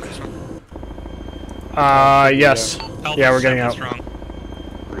H strong. Yes. Yeah, we're getting out.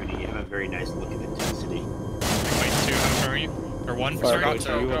 Rudy, you have a very nice look at intensity. Wait, 2, how far are you? Or 1? Sorry.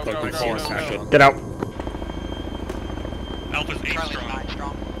 Get out. Alpha's 8 strong.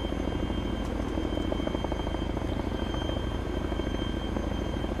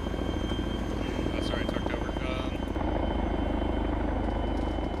 Oh, sorry, I talked over.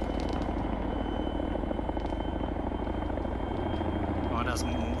 Let us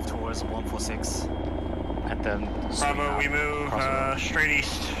move towards 146. And then Bravo, we move straight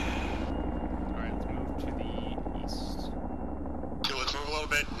east. Alright, let's move to the east. So let's move a little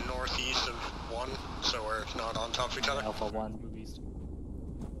bit northeast of 1, so we're not on top of each other. Alpha 1. Move east.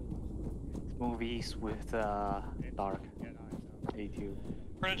 Move east with dark. A2.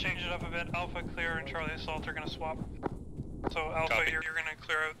 We're gonna change it up a bit. Alpha clear and Charlie Assault are gonna swap. So Alpha, Copy. you're gonna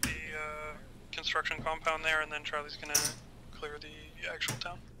clear out the construction compound there, and then Charlie's gonna clear the actual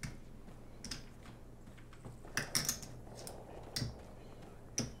town.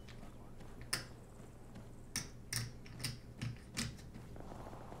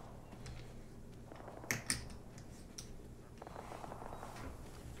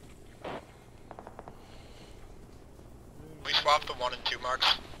 We swapped the 1 and 2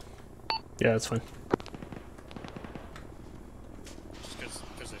 marks. Yeah, that's fine.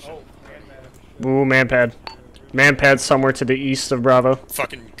 Just position. Ooh, manpad. Manpad's somewhere to the east of Bravo.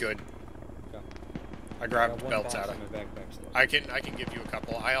 Fucking good. I grabbed belts out of my it. backpack still. I can give you a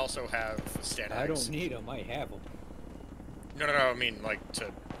couple. I also have Stanax. I don't need them. I have them. No, I mean like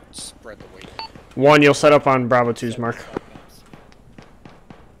to spread the weight. 1, you'll set up on Bravo 2's mark.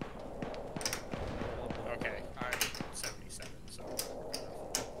 Okay, I'm 77, so.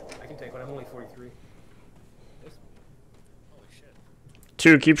 I can take one. I'm only 43. Holy shit.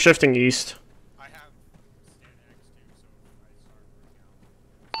 2, keep shifting east. I have Stanax too, so I start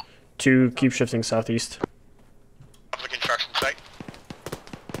working out. 2, keep shifting southeast. Public construction site.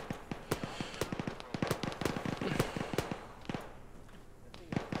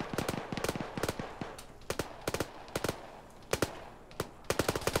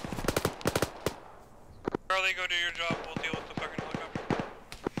 Charlie, go do your job. We'll deal with the fucking helicopter.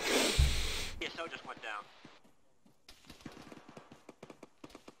 ESO just went down.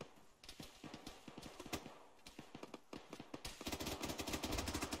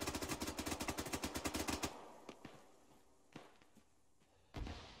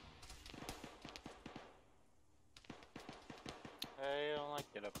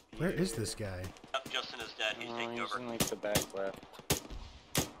 Get up here. Where is this guy? Justin is dead. He's taking He's over. in like the back left.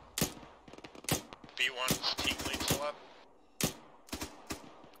 B1's team lead still up.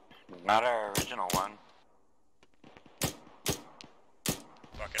 Not our original one.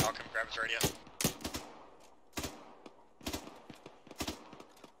 Fuck it, I'll come grab his radio.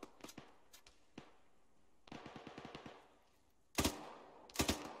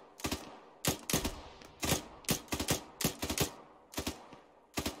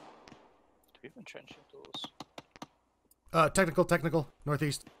 Do we have entrenching tools? Technical,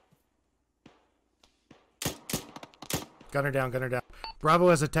 northeast. Gunner down, gunner down. Bravo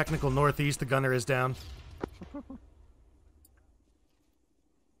has a technical northeast, the gunner is down.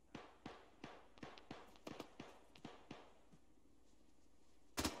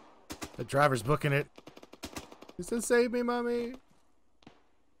 The driver's booking it. He said, save me, mommy.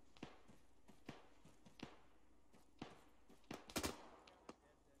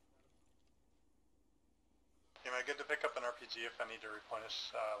 Am I good to pick up an RPG if I need to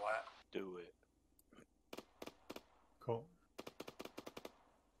replenish lat? Do it. Cool.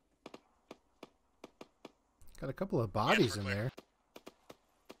 Got a couple of bodies in there.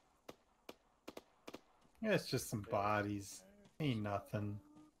 Yeah, it's just some bodies. Ain't nothing.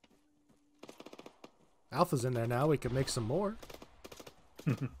 Alpha's in there now. We can make some more.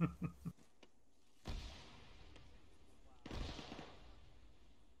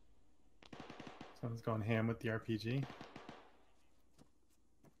 Someone's going ham with the RPG.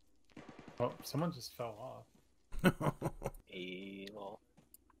 Oh, someone just fell off. Evil.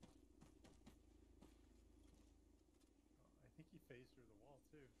 I think he phased through the wall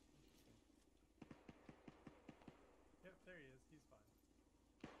too. Interesting. Yep, there he is. He's fine.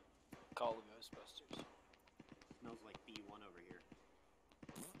 Call the Ghostbusters. Smells like B1 over here.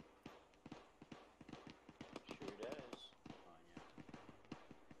 Sure does. Oh, yeah.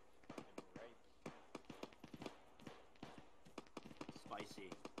 Right. Spicy.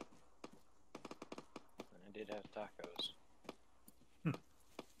 I did have tacos.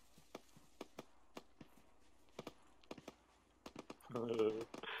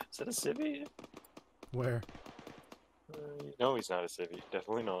 Is that a civvy? Where? No, he's not a civvy.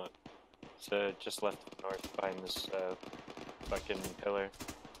 Definitely not. It's just left north behind this fucking pillar.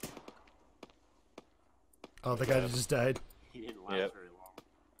 Oh, the guy that just died. He didn't last very long.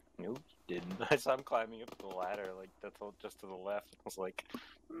 Nope, he didn't. I saw him climbing up the ladder, like, that's all just to the left. I was like,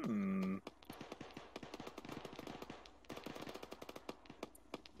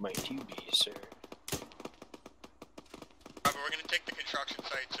 Might you be, sir? But we're gonna take the construction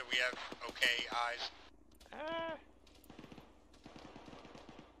site so we have okay eyes.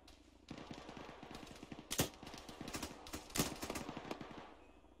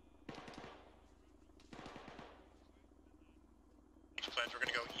 Plans, we're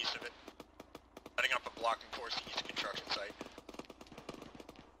gonna go east of it. Setting up a blocking force east of construction site.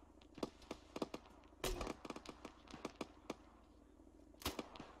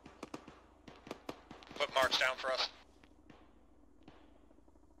 Put marks down for us.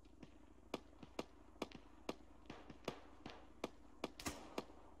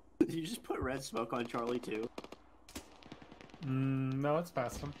 Did you just put red smoke on Charlie too? No, it's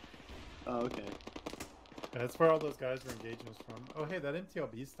past him. Oh, okay. Yeah, that's where all those guys were engaging us from. Oh, hey, that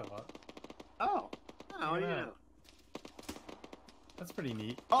MTLB's still up. Oh, how do you know? That's pretty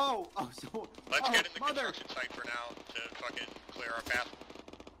neat. Oh, so... Let's get in the construction site for now to fucking clear our path.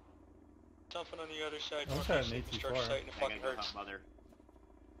 Something on the other side. I wish I had an Construction AT4. site and it fucking hurts. Mother.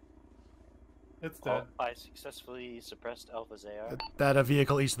 It's dead. I successfully suppressed Alpha's AR. That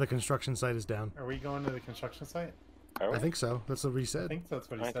vehicle east of the construction site is down. Are we going to the construction site? I think so. That's what he said. I think that's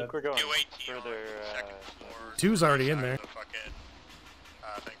what he said. I think we're going further. Two's already in there.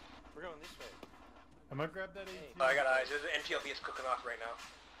 We're going this way. I'm gonna grab that AT. Oh, I got eyes. There's an MTLB is cooking off right now.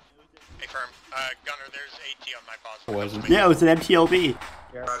 Hey, firm. Gunner, there's AT on my positive. Was it? Yeah, it was an MTLB.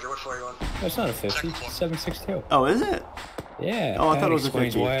 Roger, which floor are you on? That's not a 50. It's 762. Oh, is it? Yeah. Oh, I thought that it was a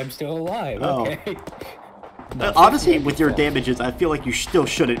explains 50. why I'm still alive. Oh. Okay. Honestly, with your damages, I feel like you still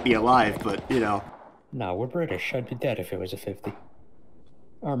shouldn't be alive, but, you know. No, we're British. I'd be dead if it was a 50.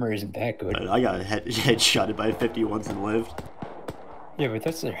 Armor isn't that good. I got headshotted by a 50 once and lived. Yeah, but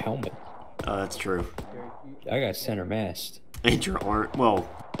that's their helmet. Oh, that's true. I got center mast. And your arm, well,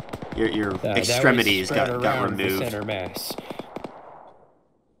 your extremities got removed. Center mass.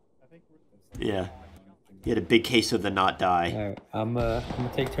 Yeah. You had a big case of the not die. Alright, I'm gonna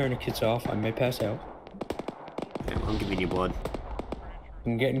take tourniquets off. I may pass out. Okay, I'm giving you blood.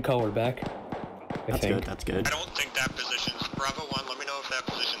 I'm getting color back. That's good, that's good. I don't think that position's Bravo 1. Let me know if that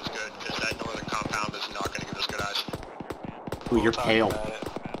position's good, because that northern compound is not going to give us good eyes. Ooh, you're pale.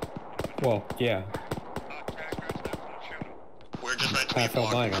 Well, yeah. We're just meant to be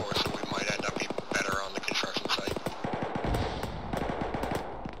blocked before, so we might end up being better on the construction site.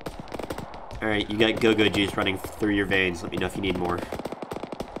 Alright, you got go-go juice running through your veins. Let me know if you need more.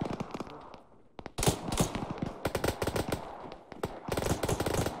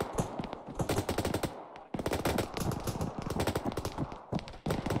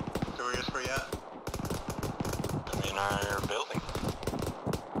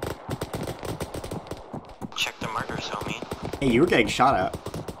 Hey, you were getting shot at.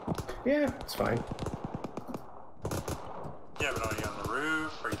 Yeah, it's fine. Yeah, but are you on the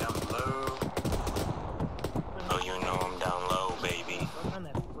roof? Are you down below? Oh, you know I'm down low, baby.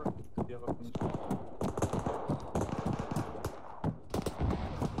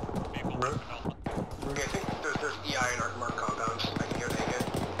 Okay, I think there's EI in our mark compounds. I can hear they get.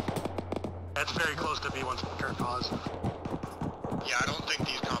 That's very close to B1's current cause. Yeah, I don't think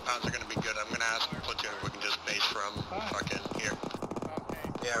these compounds are gonna be good. I'm gonna ask Platoon if we can just base from fucking here.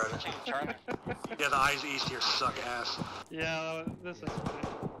 Yeah, right. Yeah, the eyes east here suck ass. Yeah, this is fine.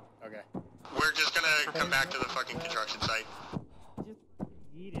 Okay. We're just gonna come back to the fucking construction site.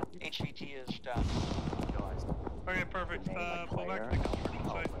 HVT is down. Okay, perfect. Pull back to the construction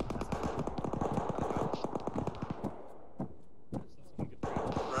site.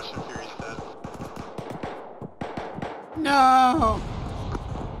 Russian Fury's dead. No!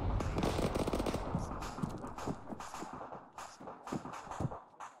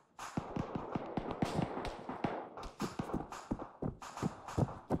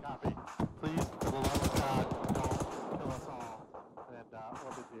 Please, for the love of God, don't kill us all and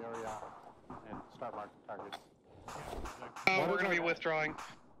orbit the area and start marking targets. We're gonna be withdrawing.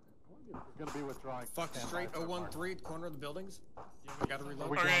 We're gonna be withdrawing. Fuck straight 013 corner of the buildings. We gotta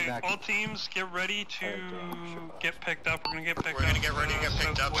reload. Okay, all teams get ready to get picked up. We're gonna get picked up. We're gonna get ready to get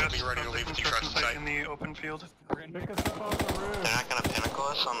picked up, so be ready to leave the construction site. In the open field. They're not gonna pinnacle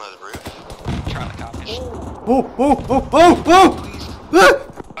us on the roof? Charlie copies. Oh!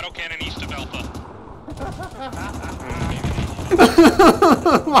 Auto cannon east of Alpha.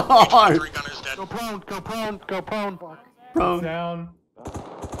 Lord! Three gunners dead. Go prone. Prone. Down.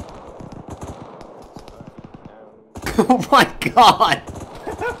 Oh my god!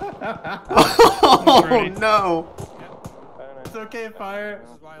 Oh no! It's okay, fire.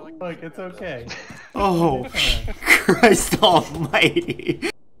 Look, it's okay. Oh, Christ almighty.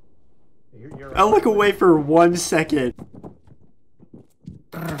 I look away for 1 second.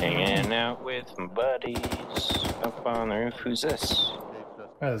 Hanging out with my buddies up on the roof. Who's this?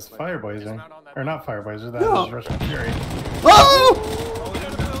 That is Fireblazer. Or not Fireblazer, that No. is Russian Fury. Oh!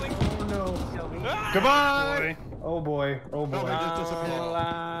 Goodbye! Oh boy. Oh boy.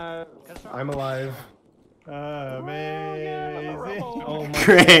 I'm alive. Amazing. Oh my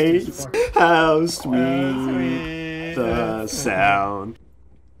Grace, how sweet the sound.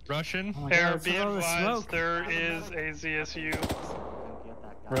 Russian? There, be advised, there is a ZSU.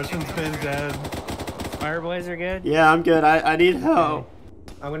 Russian's been dead. Fireblazer good? Yeah, I'm good. I need help.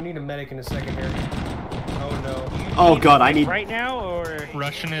 I'm gonna need a medic in a second here. Oh no. Oh god, I need. Right now or?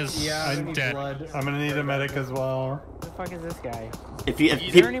 Russian is dead. Blood. I'm gonna need a medic as well. Who the fuck is this guy? If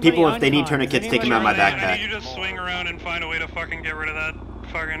people, if they need tourniquets, take them out of my I need backpack. you to swing around and find a way to fucking get rid of that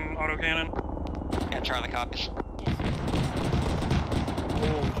fucking autocannon. Yeah, Charlie copies.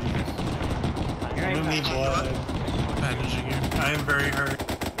 I'm gonna need blood. Bandaging you. I am very hurt.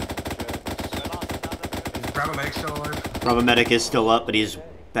 Is Bravo Medic still alive? Bravo medic is still up, but he's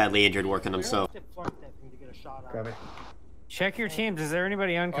badly injured working himself. Grab it. Check your teams. Is there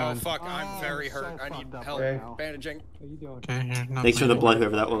anybody Oh uncon? fuck, I'm very hurt. I need help. Okay. Bandaging. Okay, you're not Thanks for the bleeding. blood,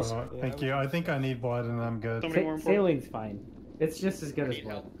 whoever that was. Thank you. I think I need blood and I'm good. Saling's fine. It's just as good as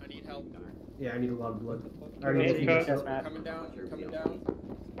blood. I need help. Yeah, I need a lot of blood. I already need to Coming down.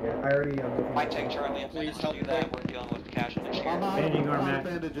 Yeah, I already. Might take Charlie a minute to do that. We're dealing with casualties here. Bandaging our mat.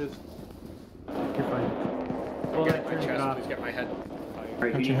 Bandages. You're fine. Pull Get that my trigger chest, off. please get my head.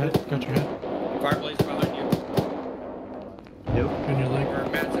 Got your head. Fireblazer behind you. Nope. On your leg. Or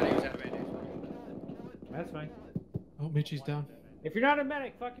Matt said he was out of bandage. That's fine. Oh, Michi's down. If you're not a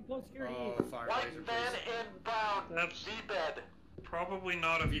medic, fucking pull security. Oh, Fireblazer, please. That's V-bed. Probably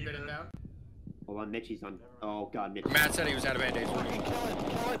not a V-bed inbound. Hold on, Michi's on. Oh god, Mitch. Matt said he was out of bandage.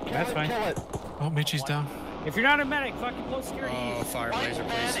 That's fine. Oh, Michi's down. If you're not a medic, fucking pull security. Oh, Fireblazer,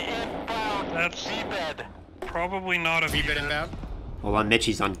 please. That's V-bed. Probably not a V-bed inbound. Hold on,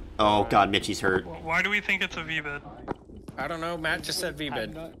 Michi's on. Oh god, Michi's hurt. Why do we think it's a V-bed? I don't know, Matt just said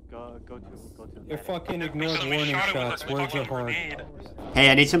V-bed. They fucking ignored warning shots. Words are hard. Hey,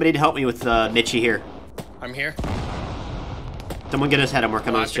 I need somebody to help me with Michi here. I'm here. Someone get his head. I'm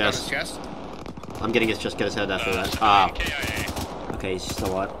working on his Plastic chest. on his chest? I'm getting his chest. Get his head after that. Ah. Okay, he's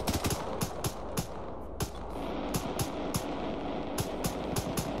still alive.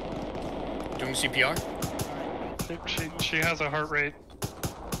 Doing CPR? She has a heart rate.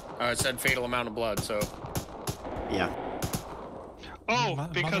 It said fatal amount of blood, so. Yeah. Oh,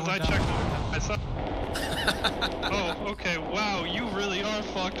 because I checked. I saw. Oh, okay. Wow, you really are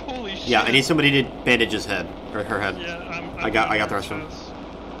fucked. Holy shit. Yeah, I need somebody to bandage his head or her head. Yeah, I got the rest of them.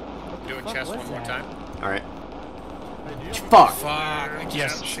 Doing chest one more time. All right. Fuck. Fuck.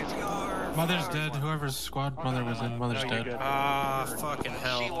 Yes. Mother's dead. Whoever's squad mother was in, mother's dead. Ah, fucking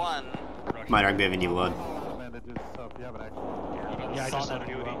hell. She won. Might not be having you blood. Yeah, I just saw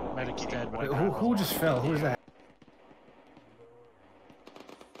duty. Medic's dead. Wait, who just fell? Who is that?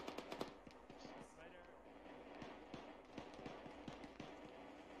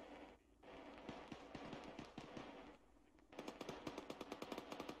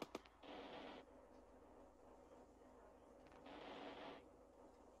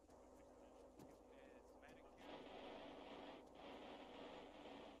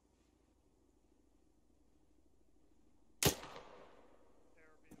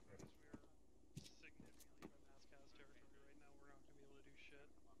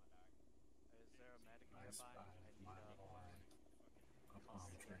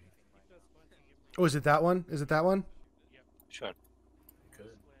 Oh, is it that one? Is it that one? Sure.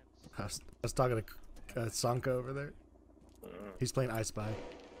 I was talking to Sanka over there. He's playing I Spy.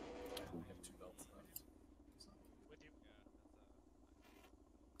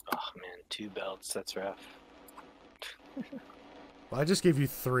 Oh man, 2 belts. That's rough. Well, I just gave you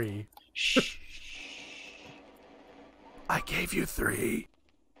 3. I gave you 3.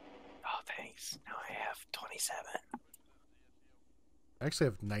 Oh, thanks. Now I have 27. I actually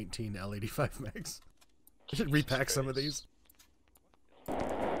have 19 L85 mags. I should repack some of these. Yep,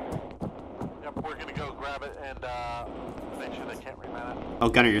 we're gonna go grab it and make sure they can't reman it. Oh,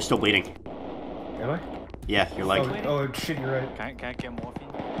 Gunner, you're still bleeding. Am I? Yeah, your leg. Oh shit, you're right. Can I get morphine?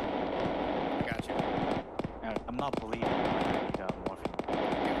 I got you. I'm not bleeding. I need morphine.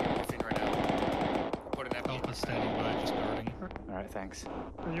 Morphine right now. Put an epi. Alpha standing by, just guarding. Alright, thanks.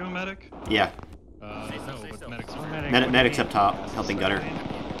 Are you a medic? Yeah. No, but medics are Medic's up top, helping Gunner.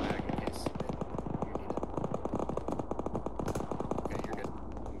 Okay, you're good.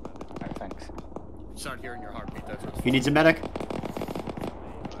 Alright, thanks. Start hearing your heartbeat. That's what's. He needs a medic?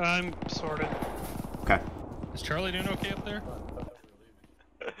 I'm sorted. Okay. Is Charlie doing okay up there?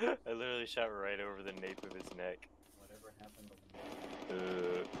 I literally shot right over the nape of his neck. Whatever happened?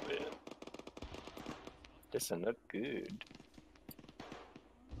 Man. Doesn't look good.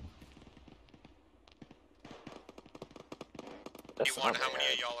 You want how many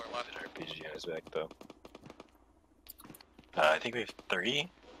of y'all are left? RPG on his back though. I think we have 3.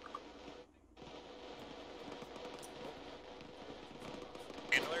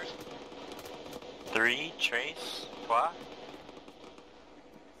 Handlers? 3, Trace, Twa.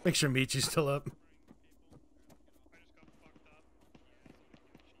 Make sure Michi's still up.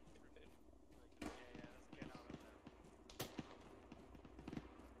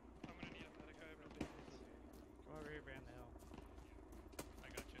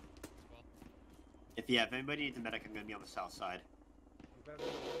 If anybody needs a medic, I'm gonna be on the south side.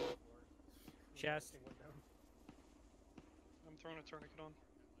 Chest. I'm throwing a tourniquet on.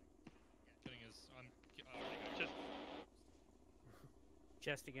 Killing is on. Just.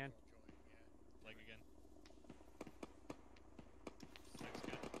 Chest again. Leg again. Leg's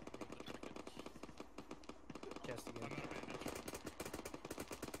good. Chest again.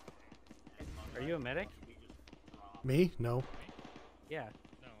 Are you a medic? Me? No. Yeah.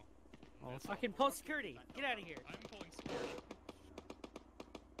 No. Oh, fucking pull security. Get out of here. I'm pulling security.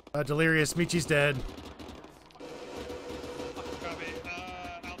 Delirious, Michi's dead. Copy.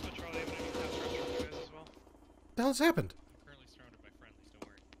 Alpha Charlie, I'm gonna need test rush from you guys as well. What the hell's happened? I'm currently surrounded by friendlies,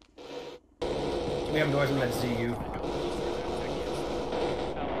 don't worry. We have noise on that ZU.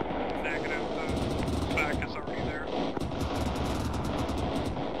 Negative. Back is already there.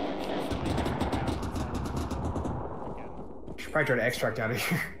 Should probably try to extract out of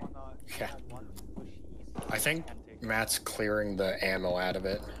here. Yeah. I think Matt's clearing the ammo out of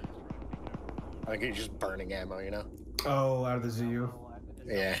it. I think he's just burning ammo, you know? Oh, out of the ZU.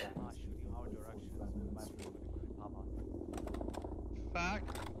 Yeah. Back,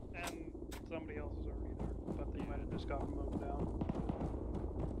 and somebody else is already there, but they might have just gotten mowed down.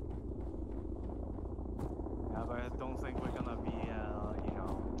 Yeah, but I don't think we're gonna be, you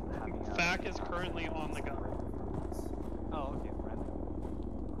know, having a... Back is currently on the gun. Oh, okay, friend.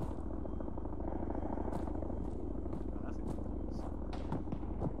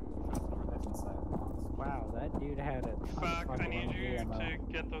 had a Back, I need you to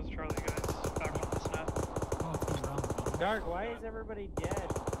get those Charlie guys back on the snap. Dark, why is everybody dead?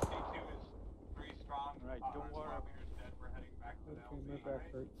 Alright, don't worry. Okay, my back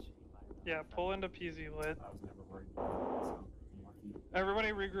hurts. Yeah, pull into PZ lit. Everybody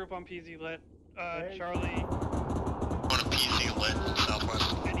regroup on PZ lit. Charlie. Go to PZ lit,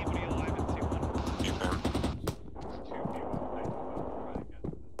 southwest. Anybody alive in C1?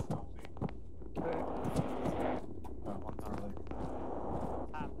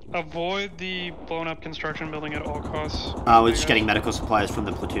 Avoid the blown up construction building at all costs. We're just getting medical supplies from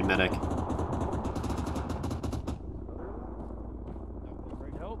the platoon medic.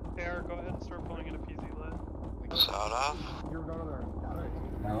 Air, go ahead and start pulling into PZ lit. Sawdoff.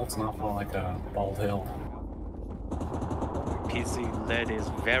 Now let's not fall like a bald hill. PC lead is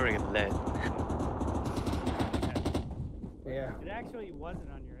very lead. Yeah. It actually wasn't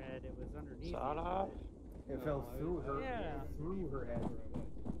on your head, it was underneath. Sawdoff? It fell through her. Yeah. Through her head.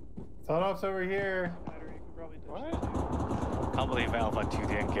 Sawdoff's over here. What? Can't believe Alpha 2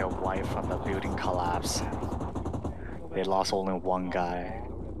 didn't get wiped from the building collapse. They lost only one guy.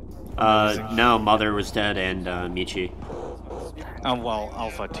 No, Mother was dead and Michi. Well,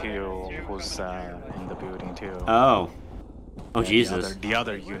 Alpha 2 was in the building too. Oh. Oh, yeah, Jesus. The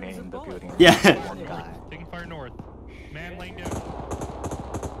other unit in the building. Yeah. One guy. Taking fire north. Man laying down.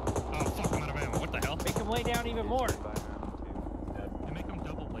 Oh, fuck, I'm out of ammo. What the hell? Make him lay down even more. And make him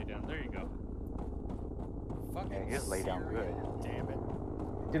double lay down. There you go. Yeah, he's laid down good. Damn it.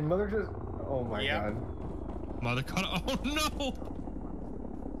 Did Mother just... Oh my god. Mother caught... Oh, no!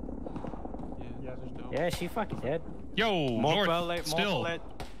 Yeah, she fucking dead. Yo, More north, still.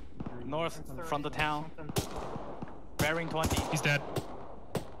 North from the town. Bearing 20. He's dead.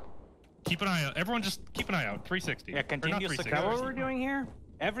 Keep an eye out. Everyone just keep an eye out. 360. Yeah, continue to Is that what we're doing here?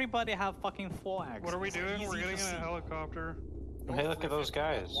 Everybody have fucking 4x. What are we doing? We're getting in a helicopter. Hey, look at those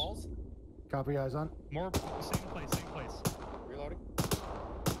guys. Copy, eyes on. More, same place. Reloading.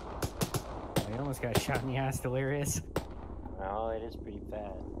 I almost got shot in the ass, Delirious. Oh, it is pretty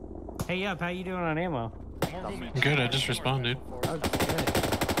bad. Hey, Yup, how you doing on ammo? Good, I just responded. Oh, good.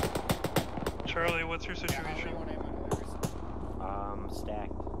 Charlie, what's your situation?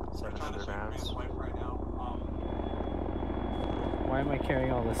 Stacked. 700 rounds. Why am I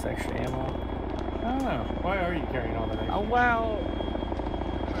carrying all this extra ammo? I don't know. Why are you carrying all that extra? Oh, wow.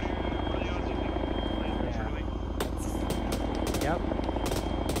 Yep.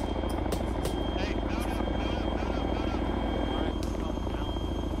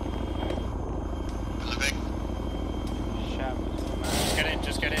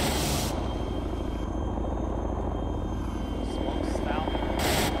 Just get in. Smokes down.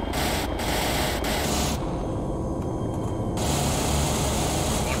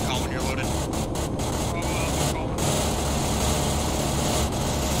 One call when you're loaded.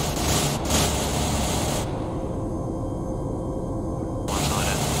 One's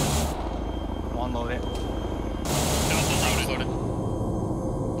loaded. One loaded. Loaded.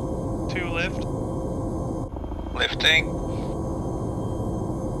 2 lift. Lifting.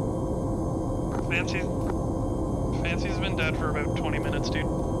 Fancy's been dead for about 20 minutes, dude.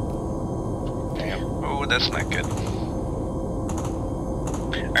 Damn. Oh, that's not good.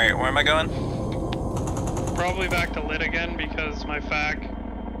 Alright, where am I going? Probably back to lit again because my FAC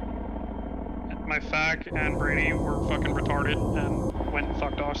and Brady were fucking retarded and went and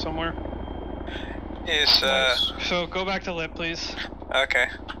fucked off somewhere. Is, So go back to lit, please. Okay.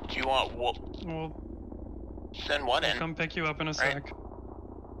 Do you want We'll send one in? come pick you up in a sec.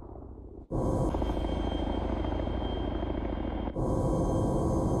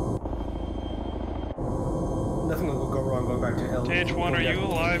 Nothing will go wrong going back to L. TH1, are you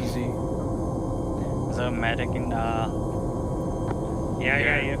alive? Is there a medic in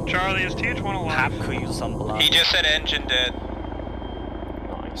Yeah. Charlie, is TH1 alive? Could use some blood. He just said engine dead.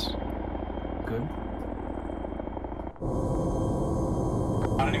 Nice. Good.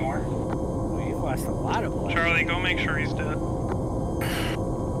 Not anymore. Well, you've lost a lot of blood. Charlie, go make sure he's dead.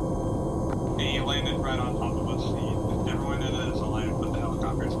 He landed right on top of us. Everyone that is alive, but the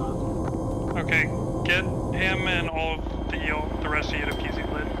helicopter's not. Okay, get him and all of the rest of you to PZ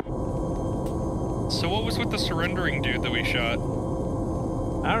lit. So what was with the surrendering dude that we shot?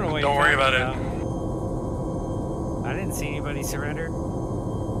 I don't know what Don't worry about it. I didn't see anybody surrender.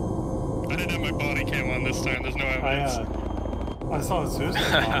 I didn't have my body cam on this time. There's no evidence. I saw a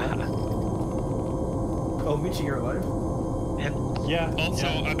suicide bomber. Oh, Michi, you're alive? Yeah. Also,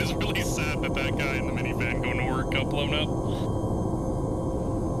 I was really sad that that guy in the minivan going to work got blown up.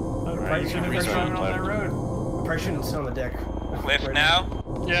 Probably shouldn't have been on that road. Probably shouldn't sit on the deck. Lift now?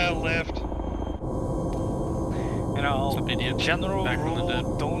 Yeah, lift. You know, general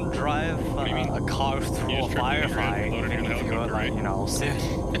rule, don't drive a car through a firefight if you're like, you know, sick.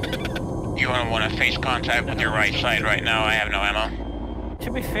 You don't want to face contact with your right side right now. I have no ammo.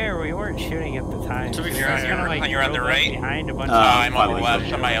 To be fair, we weren't shooting at the time. To be so fair, you're on the right? Behind a bunch I'm on the left.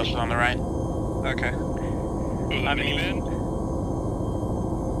 Somebody else is on the right. Okay. I mean,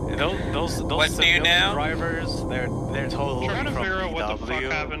 those drivers, they're totally Trying to from figure out what the fuck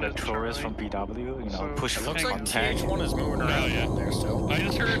happened BW, the to tourists from BW, you know, push It looks for like contact. TH1 is moving around down there still. I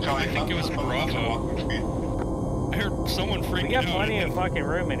just heard, I think it was Bravo. I heard someone freaking out. We got plenty of fucking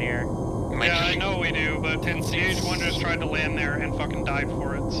room in here. Yeah, I know we do, but CH1 just tried to land there and fucking died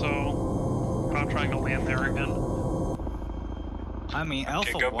for it, so we're not trying to land there again. I mean,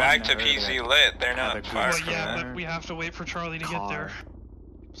 Alpha Go back to PZ lit. They're not far from yeah, there. but we have to wait for Charlie to get there.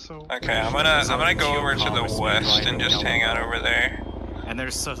 So. Okay, I'm gonna go over to the west and just hang out over there. And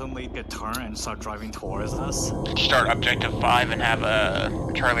there's suddenly a turn and start driving towards us. Start objective 5 and have a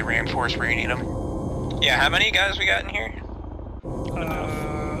Charlie reinforce where you need them. Yeah, how many guys we got in here?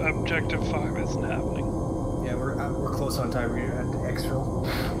 Objective 5 isn't happening. Yeah, we're close on time. We're at exfil.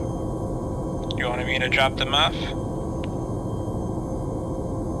 You want me to drop them off?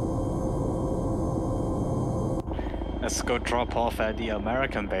 Let's go drop off at the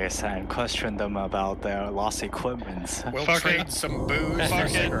American base and question them about their lost equipment. We'll trade some booze.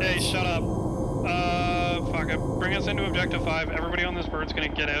 Fuck it. Hey, shut up. Fuck it. Bring us into objective 5. Everybody on this bird's gonna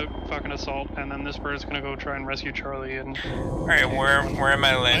get out, fucking assault, and then this bird's gonna go try and rescue Charlie. And alright, where am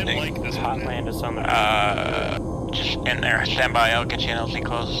I landing? I like this hot land is on the just in there. Stand by. I'll get you an LC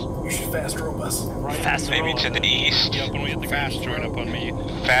close. You should fast rope us. Maybe to the east. Yep, when we hit the fast, join up on me.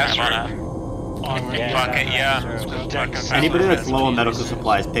 Faster. Fuck it, yeah. Anybody that's low on medical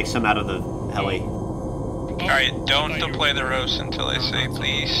supplies, pick some out of the heli. Alright, don't deploy the ropes until I say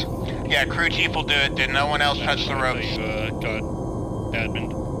please. Yeah, crew chief will do it. Did no one else touch the ropes? Got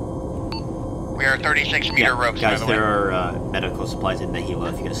admin. We are 36-meter ropes, guys, by the way. there are medical supplies in the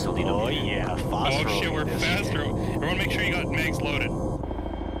helo if you guys still need them. Oh yeah, fast Oh shit, we're faster. Everyone make sure you got mags loaded.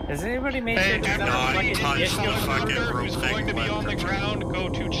 Has anybody made Hey, sure do not touch the fucking who's going to be on the ground, go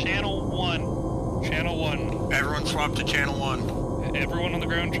to channel 1. Channel 1. Everyone swap to channel 1. Everyone on the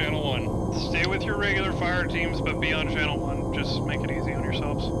ground, channel 1. Stay with your regular fire teams, but be on channel 1. Just make it easy on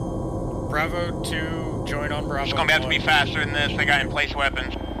yourselves. Bravo 2, join on Bravo. It's gonna have to be faster than this. They got in-place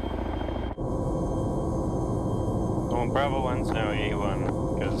weapons. Oh, Bravo 1's now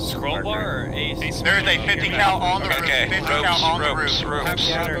A1. Scroll bar or A? There is a 50 cal on the roof. 50 cal on the roof.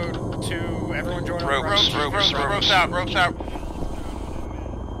 Bravo 2, everyone join on Bravo. Ropes out, ropes out.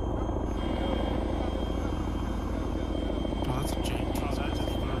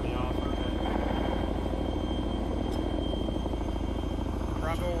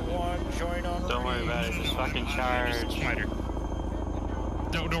 Don't worry about it, just fucking charge.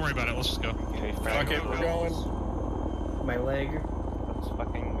 Don't worry about it, let's just go. Okay, Fuck it, we're going. My leg. Let's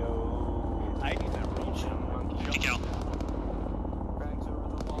fucking go. I need to reach him. Frags over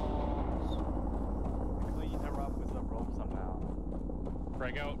the walls. Quickly interrupt with the rope somehow.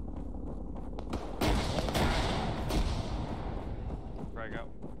 Frag out. Frag out.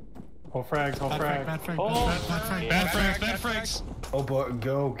 Whole frags, whole frags. Bad frags. Oh boy,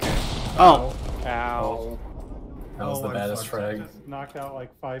 go. Oh. Ow. That was the baddest frag. Just knocked out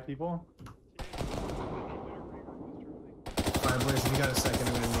like 5 people. Fireblazer, if you got a second,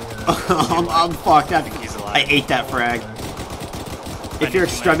 I'm gonna need I'm fucked. I ate that frag. If your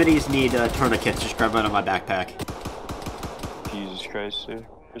extremities need tourniquets, just grab one out of my backpack. Jesus Christ, dude.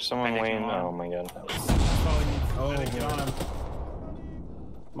 There's someone laying. Oh my god. Oh, Get on him.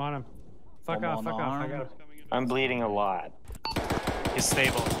 Come on him. Fuck off, I got him. I'm bleeding a lot. He's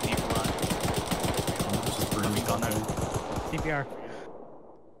stable. Keep running. CPR.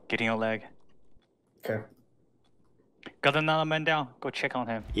 Getting your leg. Okay. Got another man down. Go check on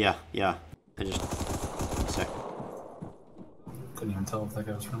him. Yeah. I just... One sec. Couldn't even tell if that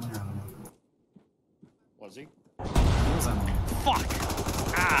guy was friendly or not. Was he? He was on me. Fuck!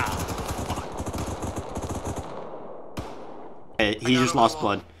 Ah! Hey, he just lost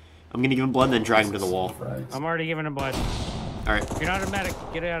blood. I'm gonna give him blood and then drag him to the wall. I'm already giving him blood. Alright. You're not a medic.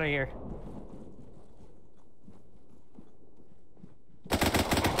 Get out of here.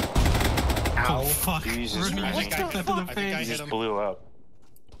 Ow. Fuck. Jesus Christ. Christ. What the fuck? He just blew up.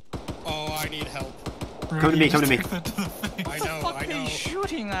 Oh, I need help. Come to me, come to me. I know. What are you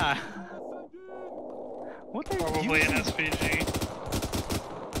shooting at? What are Probably an SPG.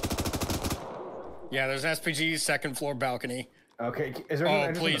 Yeah, there's an SPG, second floor balcony. Okay, is there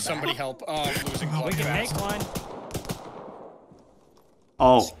Oh, please, somebody help. Oh, I'm losing blood. We can make one.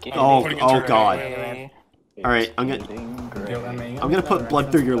 Oh god. Alright, I'm gonna put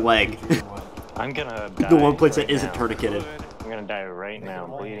blood through your leg. I'm gonna die. The one place that right isn't now. tourniqueted. I'm gonna die right now,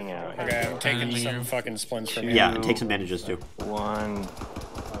 bleeding out. Okay, I'm taking some fucking splints from you. Yeah, and take some bandages too. 1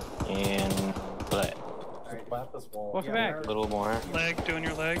 in butt. Welcome back. A little more. Leg, doing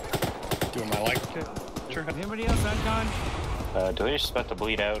your leg. Doing my leg. Okay. Sure. Anybody else undone? Delirious is about to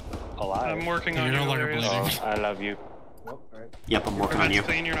bleed out alive. I'm working on you. Oh, I love you. Yep, I'm working on you.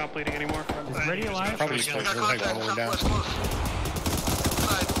 Clean, you're not bleeding anymore. Is Ready alive? Probably split your leg all the way down.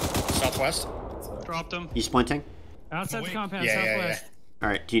 Southwest? Dropped him. You splinting? Outside the compound, Yeah, southwest.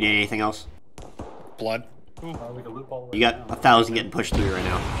 Alright, do you need anything else? Blood? You got 1,000 getting pushed through right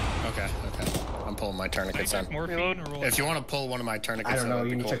now. Okay. I'm pulling my tourniquets in. If you want to pull one of my tourniquets, I don't know.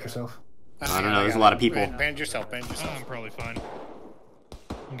 that'd You be need to cool. check yourself. I don't know, there's a lot of people. Band yourself. I'm probably fine.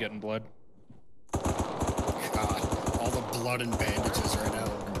 I'm getting blood. God, all the blood and bandages right now.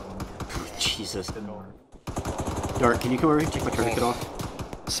 Jesus. Dart, can you come over here and take my tourniquet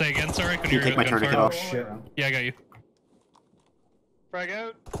off? Say again, sorry. Can you take my tourniquet off? Yeah, I got you. Frag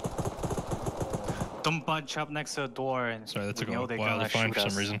out. Don't bunch up next to the door and. Sorry, that took a you know while to find for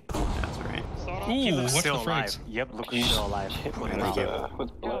some reason. That's alright. Ooh, Look what's still the alive. frags? Yep, look still alive. Hit me Thank you.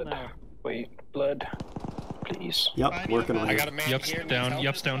 with blood. Wait, blood. Please. Yep, working on I it. got a man Yup's here. down,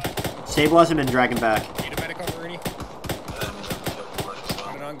 Yup's down. Stabilize him and drag him back. Need a medic over, Ernie?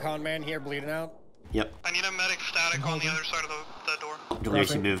 I'm an uncon man here, bleeding out. Yep. I need a medic static on the other side of the door.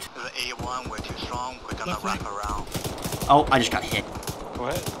 Delirious moved. The A1, we're too strong. We're gonna wrap around. Oh, I just got hit.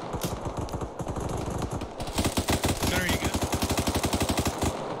 What? Gunner, you good?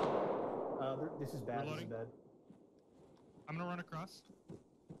 This is bad. This is bad. I'm gonna run across.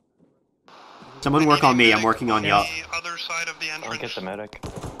 Someone work on me, I'm working on Yup. The other side of the entrance. I'll get the medic.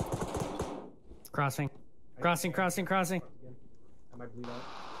 Crossing. Crossing. I might bleed out.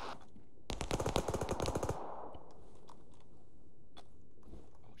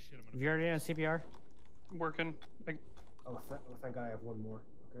 Have you already done CPR? Working. Oh, thank God I have one more.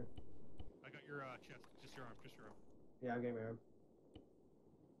 Okay. I got your chest. Just your arm. Yeah, I'm getting my arm.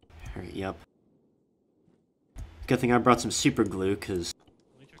 Alright, yep. Good thing I brought some super glue, because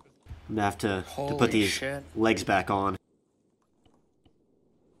I'm gonna have to put these legs back on.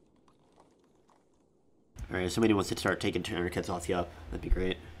 Alright, if somebody wants to start taking tourniquets off Yup, that'd be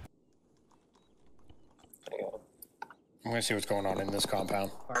great. I'm gonna see what's going on in this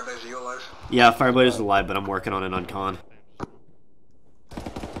compound. Fireblazer, you alive? Yeah, Fireblazer's alive, but I'm working on an uncon. I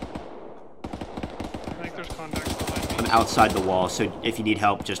think there's contacts behind me. I'm outside the wall, so if you need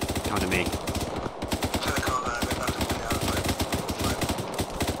help, just come to me.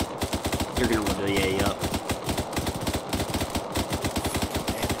 You're gonna run to the A up.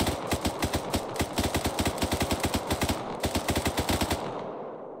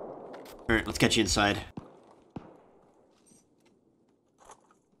 Alright, let's get you inside.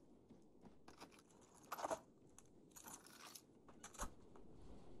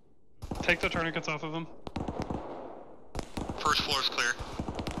 Take the tourniquets off of him. First floor is clear.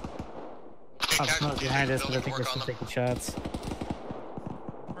 I'll smoke behind us, but I think we're still taking shots.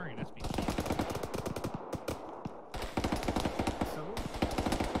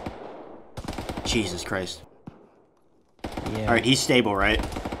 Jesus Christ. Yeah. Alright, he's stable, right?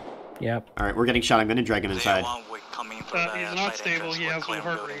 Yep. Alright, we're getting shot. I'm gonna drag him inside. He's not stable, he has low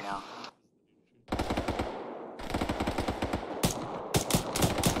heart rate.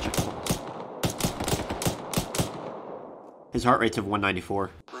 His heart rate's of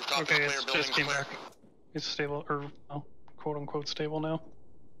 194. Okay, it just came back. He's stable, or well, quote unquote stable now.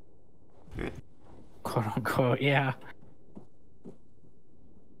 Alright. Quote unquote, yeah.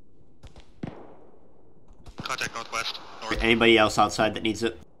 Contact northwest. Anybody else outside that needs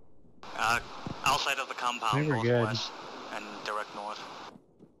it? Outside of the compound, we're good. northwest and direct north.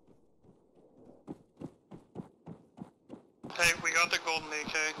 Hey, we got the golden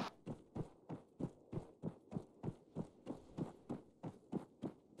AK.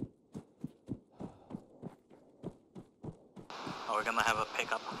 Oh, we're gonna have a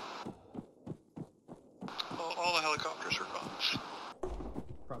pickup. All the helicopters are gone.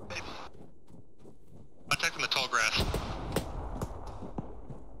 Maybe. Contacting the tall grass.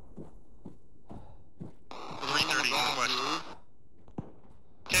 330 northwest.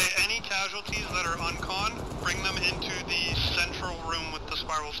 Okay, any casualties that are uncon, bring them into the central room with the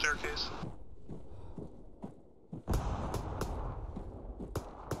spiral staircase.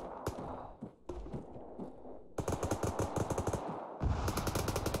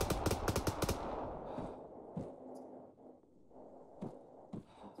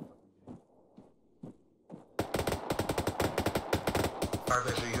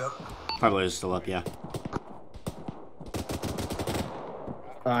 Fireblazer, you up? Fireblazer's still up, yeah.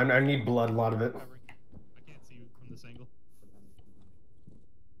 I need blood, a lot of it. I can't see you from this angle.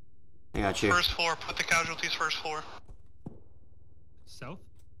 I got you. First floor, put the casualties first floor. South?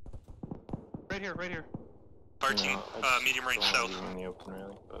 Right here, right here. 13, medium range south. In the open,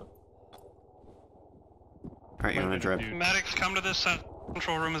 really, but... Alright, you're on a drip. Medics, come to this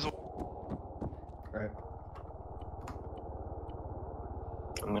central room as well. Alright.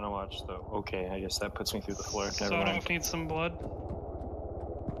 I'm gonna watch though. Okay, I guess that puts me through the floor. Never mind. Sawdoffhere needs some blood.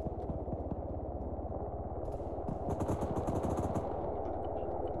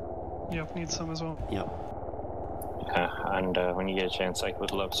 Yep, need some as well. Yep. Yeah, and when you get a chance, I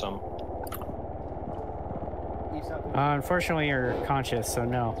would love some. Unfortunately, you're conscious, so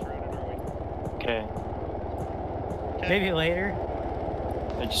no. Okay. Maybe later.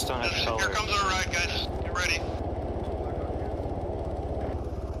 I just don't have color. Here comes our ride, guys. Get ready.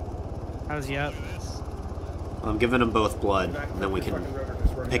 How's he up? I'm giving them both blood, and then we can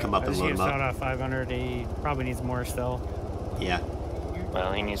pick them up and load them up. Off 500. He probably needs more still. Yeah.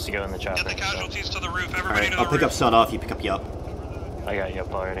 Well, he needs to go in the chopper. Get the casualties to the roof. Everybody Alright, to the I'll pick roof. up Sawdoffhere, you pick up Yup. I got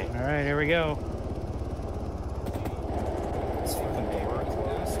Yup already. Alright, here we go.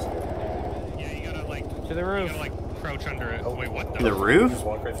 Yeah, you gotta like... To the roof. You gotta like crouch under it. Oh, wait, what the... To the roof? Just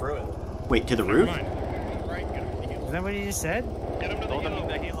walk right through it. Wait, to the roof? Is that what you just said? Get him to the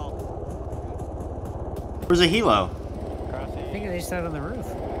helo. Where's a helo? I think they just said on the roof.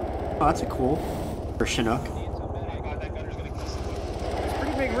 Oh, that's a cool. For Chinook. It's a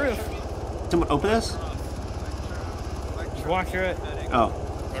pretty big roof. Someone open this? Just walk through it. Oh.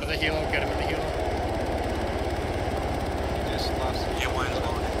 Go to the helo, get him in the helo. Just lost the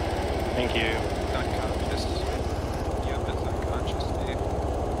Thank you. unconscious. Yup, it's unconscious, Dave.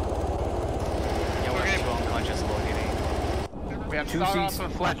 Yeah, we're two unconscious locating. We have Sawdoffhere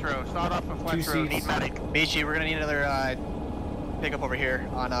and Fletcher. Sawdoffhere and Fletcher. Need medic. Michi, we're gonna need another pickup over here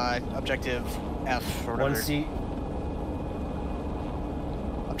on objective F or whatever. 1 seat.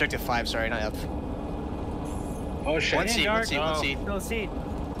 Objective 5, sorry, not F. Oh shit. One seat, one seat, one seat. Still a seat.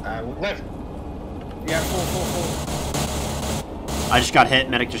 Left. Yeah, full. I just got hit.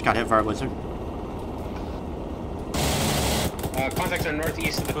 Medic just got hit. Fireblazer. Contacts are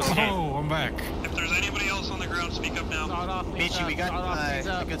northeast of the compound. Oh, I'm back. If there's anybody else on the ground, speak up now. Michi, we got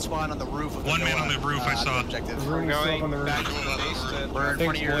a good spot on the roof of the One man on the roof, I saw. Objective. We're going on the roof. We're in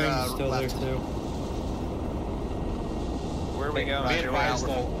front of your still left. there too. Where are we going? Be advised,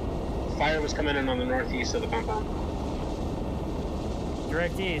 fire was coming in on the northeast of the compound.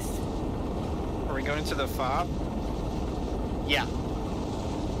 Direct east. Are we going to the fob? Yeah.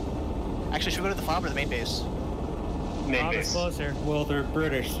 Actually, should we go to the fob or the main base? Main Fob is base. closer. Well, they're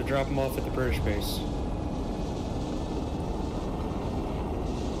British, so drop them off at the British base.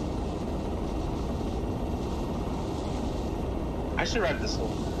 I survived this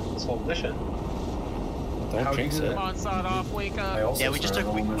whole mission. Don't jinx it. Come on, Sawdoffhere, wake up. Yeah,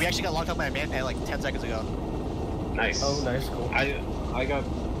 we actually got locked up by a man pan like 10 seconds ago. Nice. Oh, nice, cool. I got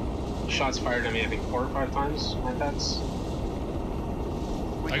shots fired at me, I think 4 or 5 times. My bets.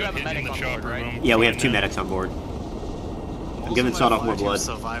 We do have a medic on board, right? Yeah, we have 2 medics on board. I'm giving Sawdoffhere more blood.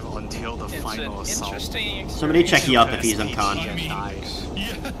 Survive until the final assault. Somebody check you up if he's unconscious.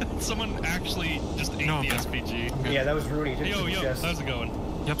 Yeah, someone actually just ate the SPG. Yeah, that was Rooney. Yo, how's it going?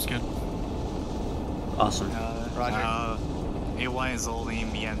 Yup's good. Awesome. Roger. A1 is only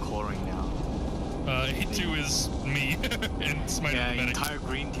me and Chlorine now. A2 is me and Smite. Yeah, the entire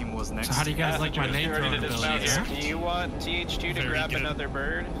green team was next. So how do you guys like my name drone ability? Do you want TH2 to grab another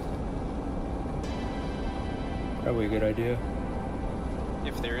bird? Probably a good idea.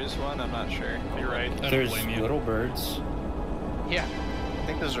 If there is one, I'm not sure. You're right. There's little birds. Yeah. I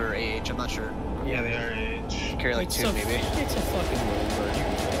think those are AH, I'm not sure. Yeah, they are AH. Carry like 2 maybe. It's a fucking little bird. You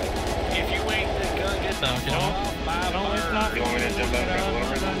can say it. If you ain't the gun, get the fuck off my bird. You want me to jump out and grab a little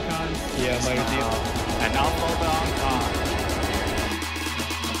bird? Yeah, might as well. And now for the uncon.